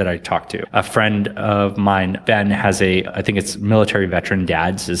market that I talk to. A friend of mine, Ben, has I think it's Military Veteran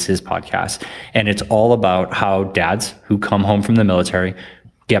Dads is his podcast. And it's all about how dads who come home from the military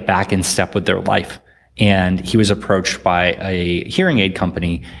get back in step with their life. And he was approached by a hearing aid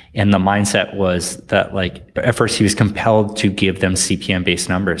company, and the mindset was that, like, at first he was compelled to give them CPM based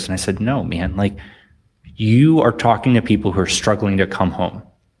numbers. And I said, no, man, like, you are talking to people who are struggling to come home.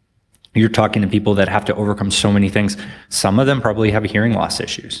 You're talking to people that have to overcome so many things. Some of them probably have hearing loss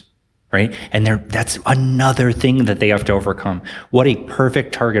issues, right? And that's another thing that they have to overcome. What a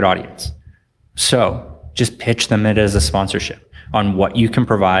perfect target audience. So just pitch them it as a sponsorship on what you can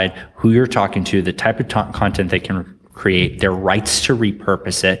provide, who you're talking to, the type of content they can create, their rights to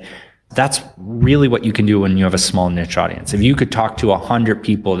repurpose it. That's really what you can do when you have a small niche audience. If you could talk to 100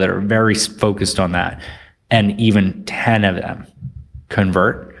 people that are very focused on that, and even 10 of them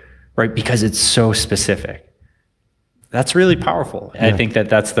convert, right? Because it's so specific. That's really powerful. Yeah. I think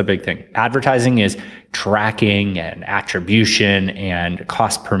that's the big thing. Advertising is tracking and attribution and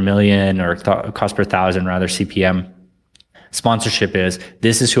cost per million or cost per thousand, rather, CPM. Sponsorship is,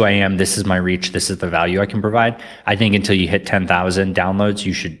 this is who I am, this is my reach, this is the value I can provide. I think until you hit 10,000 downloads,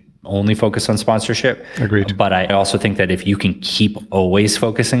 you should only focus on sponsorship. Agreed. But I also think that if you can keep always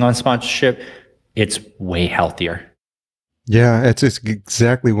focusing on sponsorship, it's way healthier. Yeah, it's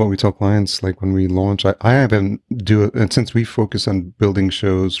exactly what we tell clients. Like when we launch, I haven't do it, and since we focus on building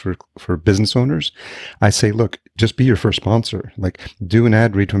shows for business owners, I say, look, just be your first sponsor. Like, do an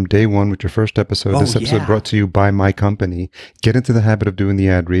ad read from day one with your first episode. This episode brought to you by my company. Get into the habit of doing the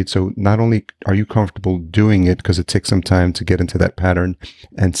ad read. So not only are you comfortable doing it, because it takes some time to get into that pattern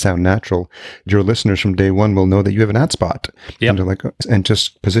and sound natural, your listeners from day one will know that you have an ad spot. Yep. And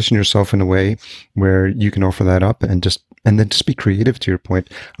just position yourself in a way where you can offer that up, and then just be creative. To your point,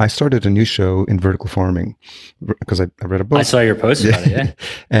 I started a new show in vertical farming because I read a book. I saw your post about it, yeah.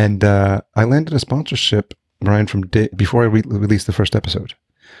 And I landed a sponsorship, Ryan, from before I released the first episode.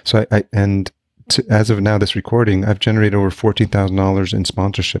 So as of now, this recording, I've generated over $14,000 in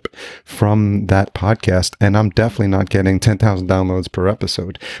sponsorship from that podcast. And I'm definitely not getting 10,000 downloads per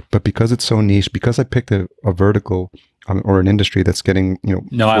episode. But because it's so niche, because I picked a vertical or an industry that's getting,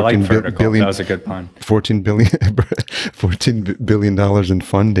 No, I like vertical. That was a good pun. $14 billion in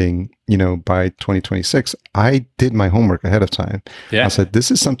funding, by 2026. I did my homework ahead of time. Yeah. I said, this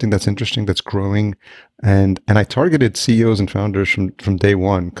is something that's interesting, that's growing. And I targeted CEOs and founders from day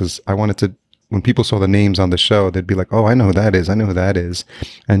one, because I wanted to when people saw the names on the show, they'd be like, oh, I know who that is. I know who that is.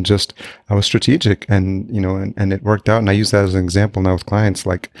 And just, I was strategic and, and it worked out. And I use that as an example now with clients,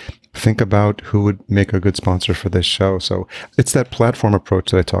 like, think about who would make a good sponsor for this show. So it's that platform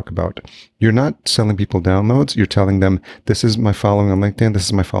approach that I talk about. You're not selling people downloads. You're telling them, this is my following on LinkedIn. This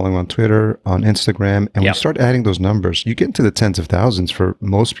is my following on Twitter, on Instagram. And when you start adding those numbers, you get into the tens of thousands for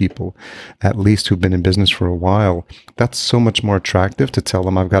most people, at least who've been in business for a while. That's so much more attractive to tell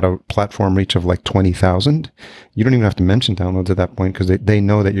them I've got a platform reach of like 20,000. You don't even have to mention downloads at that point because they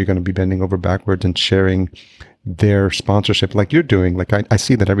know that you're going to be bending over backwards and sharing their sponsorship like you're doing. Like I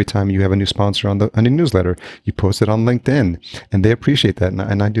see that every time you have a new sponsor on a newsletter, you post it on LinkedIn and they appreciate that.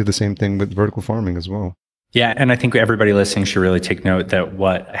 And I do the same thing with vertical farming as well. Yeah. And I think everybody listening should really take note that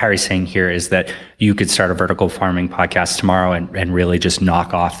what Harry's saying here is that you could start a vertical farming podcast tomorrow and really just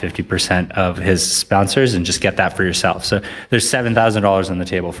knock off 50% of his sponsors and just get that for yourself. So there's $7,000 on the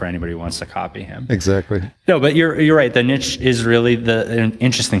table for anybody who wants to copy him. Exactly. No, but you're right. The niche is really an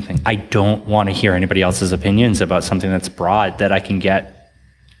interesting thing. I don't want to hear anybody else's opinions about something that's broad that I can get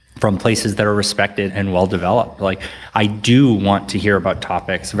from places that are respected and well developed. Like I do want to hear about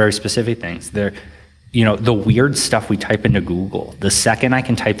topics, very specific things. The weird stuff we type into Google, the second I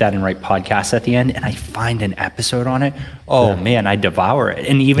can type that and write podcasts at the end and I find an episode on it, man, I devour it.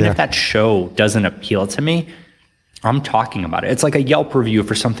 And even if that show doesn't appeal to me, I'm talking about it. It's like a Yelp review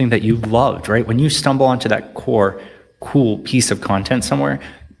for something that you've loved, right? When you stumble onto that core, cool piece of content somewhere,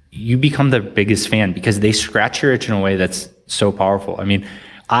 you become the biggest fan because they scratch your itch in a way that's so powerful. I mean,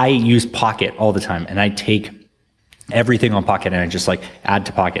 I use Pocket all the time and I take everything on Pocket and I just like add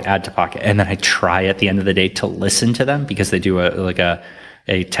to Pocket. And then I try at the end of the day to listen to them because they do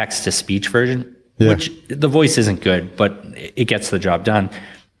a text to speech version, which the voice isn't good, but it gets the job done.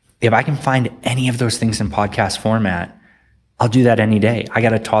 If I can find any of those things in podcast format, I'll do that any day. I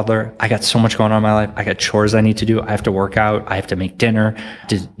got a toddler. I got so much going on in my life. I got chores I need to do. I have to work out. I have to make dinner.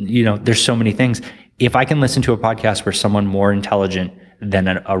 There's so many things. If I can listen to a podcast where someone more intelligent than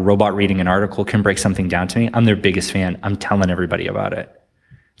a robot reading an article can break something down to me, I'm their biggest fan. I'm telling everybody about it.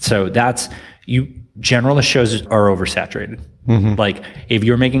 So generalist shows are oversaturated. Mm-hmm. Like if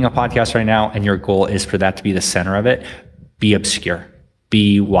you're making a podcast right now and your goal is for that to be the center of it, be obscure,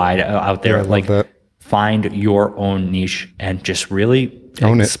 be wide out there. Like find your own niche and just really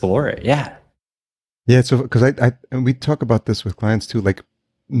explore it. Yeah. Yeah. So, cause and we talk about this with clients too, like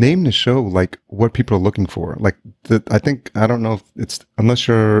name the show like what people are looking for. Like I don't know if it's, unless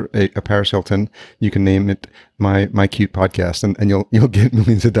you're a Paris Hilton, you can name it my cute podcast and you'll get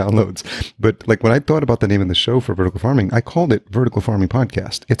millions of downloads. But like when I thought about the name of the show for vertical farming, I called it Vertical Farming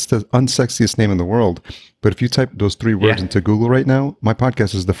Podcast. It's the unsexiest name in the world. But if you type those 3 words into Google right now, my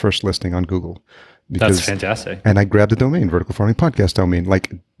podcast is the first listing on Google. That's fantastic. And I grabbed the domain, Vertical Farming Podcast domain.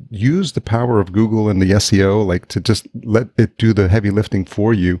 Like use the power of Google and the SEO, like to just let it do the heavy lifting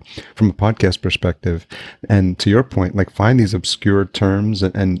for you from a podcast perspective. And to your point, like find these obscure terms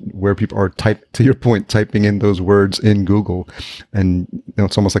and where people are to your point, typing in those words in Google. And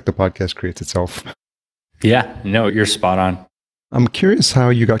it's almost like the podcast creates itself. Yeah, no, you're spot on. I'm curious how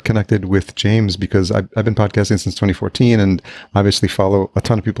you got connected with James because I've been podcasting since 2014 and obviously follow a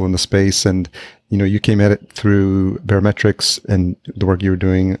ton of people in the space. And, you came at it through Barometrics and the work you were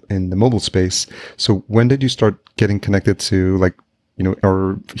doing in the mobile space. So when did you start getting connected to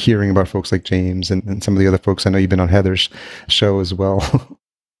or hearing about folks like James and some of the other folks? I know you've been on Heather's show as well.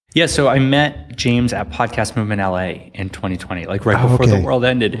 Yeah, so I met James at Podcast Movement LA in 2020, like right before the world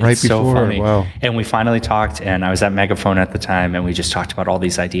ended. Right it's before, so funny. Wow. And we finally talked, and I was at Megaphone at the time, and we just talked about all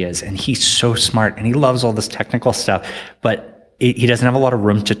these ideas. And he's so smart, and he loves all this technical stuff, but he doesn't have a lot of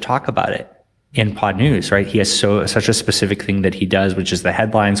room to talk about it in Pod News, right? He has such a specific thing that he does, which is the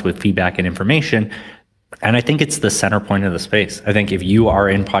headlines with feedback and information. And I think it's the center point of the space. I think if you are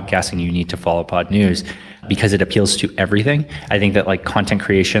in podcasting, you need to follow Pod News because it appeals to everything. I think that like content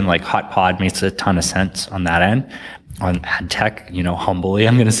creation, like Hot Pod makes a ton of sense on that end. On ad tech, humbly,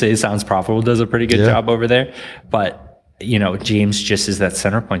 I'm going to say Sounds Profitable does a pretty good job over there. But, James just is that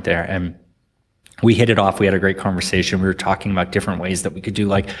center point there. And we hit it off. We had a great conversation. We were talking about different ways that we could do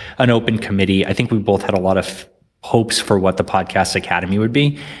like an open committee. I think we both had a lot of hopes for what the Podcast Academy would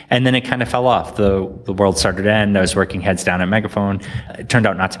be. And then it kind of fell off. The world started to end. I was working heads down at Megaphone. It turned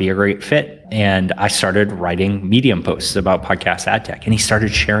out not to be a great fit. And I started writing Medium posts about podcast ad tech. And he started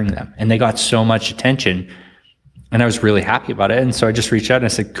sharing them. And they got so much attention. And I was really happy about it. And so I just reached out and I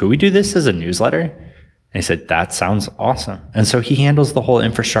said, could we do this as a newsletter? And he said, that sounds awesome. And so he handles the whole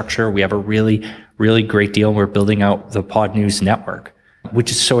infrastructure. We have a really, really great deal. We're building out the Pod News network,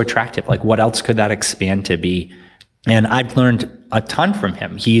 which is so attractive. Like what else could that expand to be? And I've learned a ton from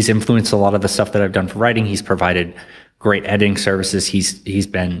him. He's influenced a lot of the stuff that I've done for writing. He's provided great editing services. He's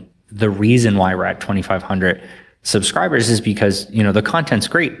been the reason why we're at 2,500 subscribers is because, the content's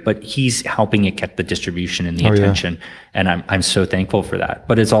great, but he's helping it get the distribution and the attention. And I'm so thankful for that.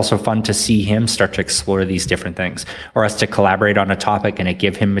 But it's also fun to see him start to explore these different things, or us to collaborate on a topic and it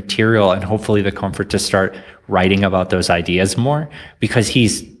give him material and hopefully the comfort to start writing about those ideas more, because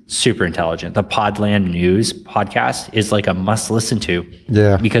he's super intelligent. The Podland News podcast is like a must listen to,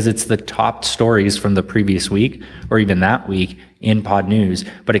 because it's the top stories from the previous week or even that week in Pod News,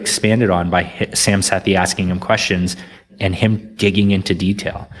 but expanded on by Sam Sethi asking him questions and him digging into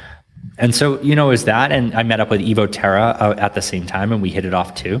detail. And so, is that, and I met up with Evo Terra at the same time, and we hit it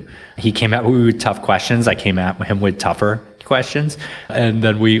off too. He came at me with tough questions. I came at him with tougher questions. And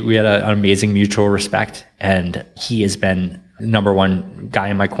then we had an amazing mutual respect. And he has been number one guy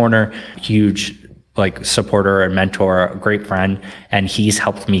in my corner, huge supporter and mentor, a great friend. And he's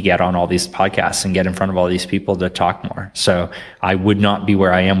helped me get on all these podcasts and get in front of all these people to talk more. So I would not be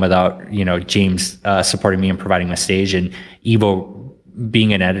where I am without, James supporting me and providing a stage, and Evo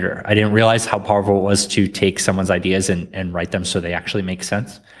being an editor. I didn't realize how powerful it was to take someone's ideas and write them so they actually make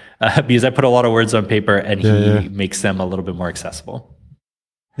sense. Because I put a lot of words on paper and he makes them a little bit more accessible.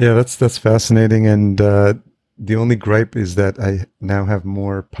 Yeah, that's fascinating. And the only gripe is that I now have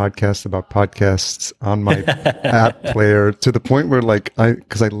more podcasts about podcasts on my app player, to the point where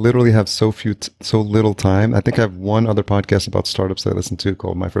because I literally have so little time. I think I have one other podcast about startups that I listen to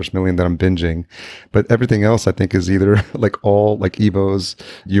called My First Million that I'm binging, but everything else I think is either all Evo's,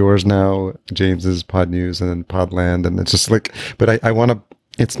 yours now, James's Pod News, and then Podland, and it's just but I want to.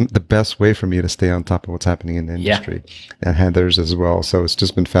 It's the best way for me to stay on top of what's happening in the industry, and Heather's as well. So it's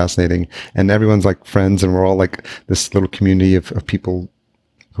just been fascinating, and everyone's friends, and we're all this little community of people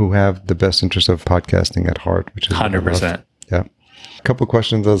who have the best interest of podcasting at heart, which is 100%. Yeah. A couple of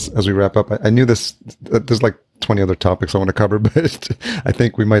questions as we wrap up. I knew there's 20 other topics I want to cover, but I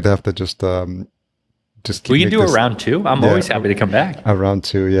think we might have to just we can do a round two. I'm always happy to come back. A round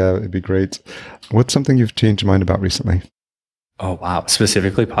two, yeah, it'd be great. What's something you've changed your mind about recently? Oh, wow.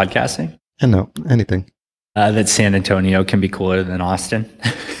 Specifically podcasting? And no, anything. That San Antonio can be cooler than Austin.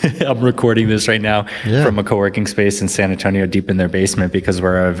 I'm recording this right now from a co-working space in San Antonio, deep in their basement, because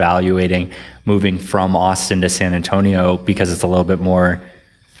we're evaluating moving from Austin to San Antonio because it's a little bit more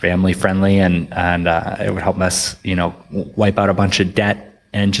family friendly, and it would help us, wipe out a bunch of debt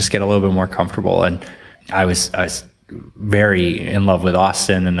and just get a little bit more comfortable. And I was very in love with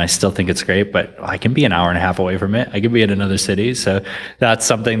Austin, and I still think it's great, but I can be an hour and a half away from it. I could be in another city. So that's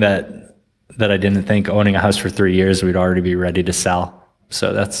something that I didn't think, owning a house for 3 years, we'd already be ready to sell.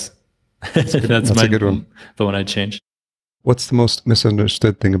 So that's a good one. The one I'd change. What's the most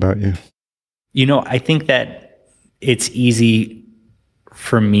misunderstood thing about you? I think that it's easy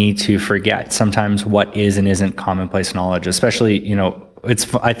for me to forget sometimes what is and isn't commonplace knowledge, especially,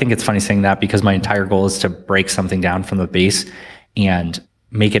 I think it's funny saying that, because my entire goal is to break something down from the base and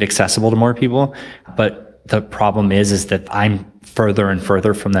make it accessible to more people. But the problem is that I'm further and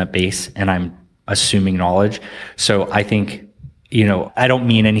further from that base, and I'm assuming knowledge. So I think, I don't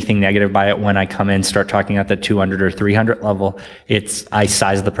mean anything negative by it when I come in, start talking at the 200 or 300 level. I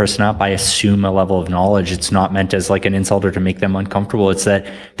size the person up. I assume a level of knowledge. It's not meant as an insult or to make them uncomfortable. It's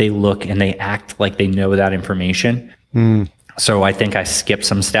that they look and they act like they know that information. So I think I skip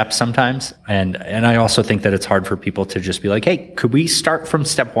some steps sometimes. And I also think that it's hard for people to just be like, hey, could we start from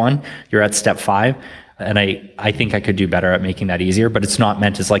step 1? You're at step 5. And I think I could do better at making that easier, but it's not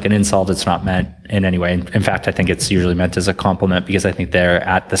meant as an insult. It's not meant in any way. In fact, I think it's usually meant as a compliment, because I think they're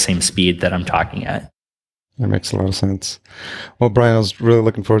at the same speed that I'm talking at. That makes a lot of sense. Well, Brian, I was really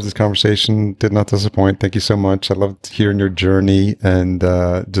looking forward to this conversation. Did not disappoint. Thank you so much. I loved hearing your journey, and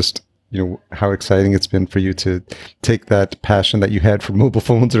just how exciting it's been for you to take that passion that you had for mobile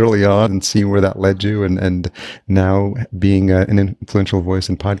phones early on and see where that led you, and now being an influential voice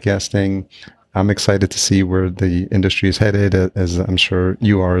in podcasting. I'm excited to see where the industry is headed, as I'm sure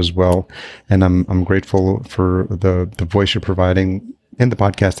you are as well. And I'm grateful for the voice you're providing in the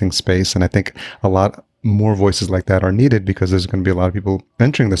podcasting space. And I think a lot more voices like that are needed, because there's going to be a lot of people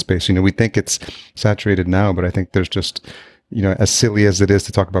entering the space. We think it's saturated now, but I think there's just, as silly as it is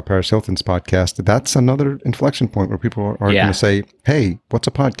to talk about Paris Hilton's podcast, that's another inflection point where people are going to say, hey, what's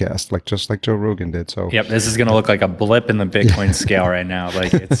a podcast? Just like Joe Rogan did. So this is going to look like a blip in the Bitcoin scale right now.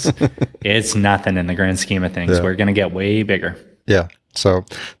 It's nothing in the grand scheme of things. We're going to get way bigger. Yeah. So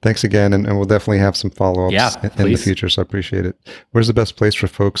thanks again. And we'll definitely have some follow-ups in the future. So I appreciate it. Where's the best place for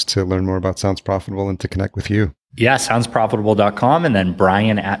folks to learn more about Sounds Profitable and to connect with you? Yeah, soundsprofitable.com and then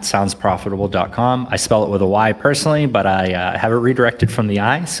Brian@soundsprofitable.com. I spell it with a Y personally, but I have it redirected from the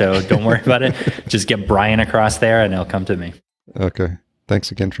I, so don't worry about it. Just get Brian across there and it'll come to me. Okay. Thanks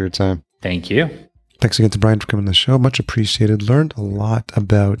again for your time. Thank you. Thanks again to Brian for coming on the show. Much appreciated. Learned a lot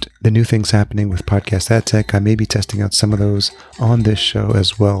about the new things happening with Podcast Ad Tech. I may be testing out some of those on this show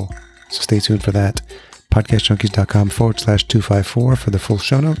as well. So stay tuned for that. podcastjunkies.com/254 for the full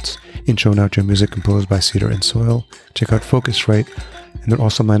show notes. Intro and outro music composed by Cedar and Soil. Check out Focusrite and their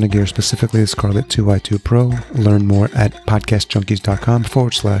awesome line of gear, specifically the Scarlett 2i2 Pro. Learn more at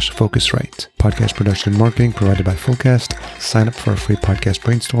podcastjunkies.com/Focusrite. Podcast production and marketing provided by Fullcast. Sign up for a free podcast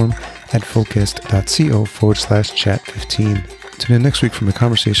brainstorm at fullcast.co/chat15. Tune in next week from a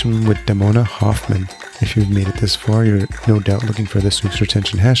conversation with Damona Hoffman. If you've made it this far, you're no doubt looking for this week's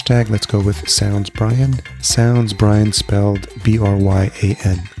retention hashtag. Let's go with Sounds Brian. Sounds Brian spelled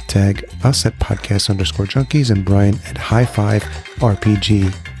BRYAN. Tag us at podcast_junkies and Brian at High Five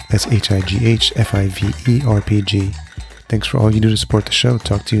RPG. That's HIGHFIVE RPG. Thanks for all you do to support the show.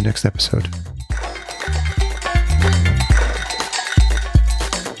 Talk to you next episode.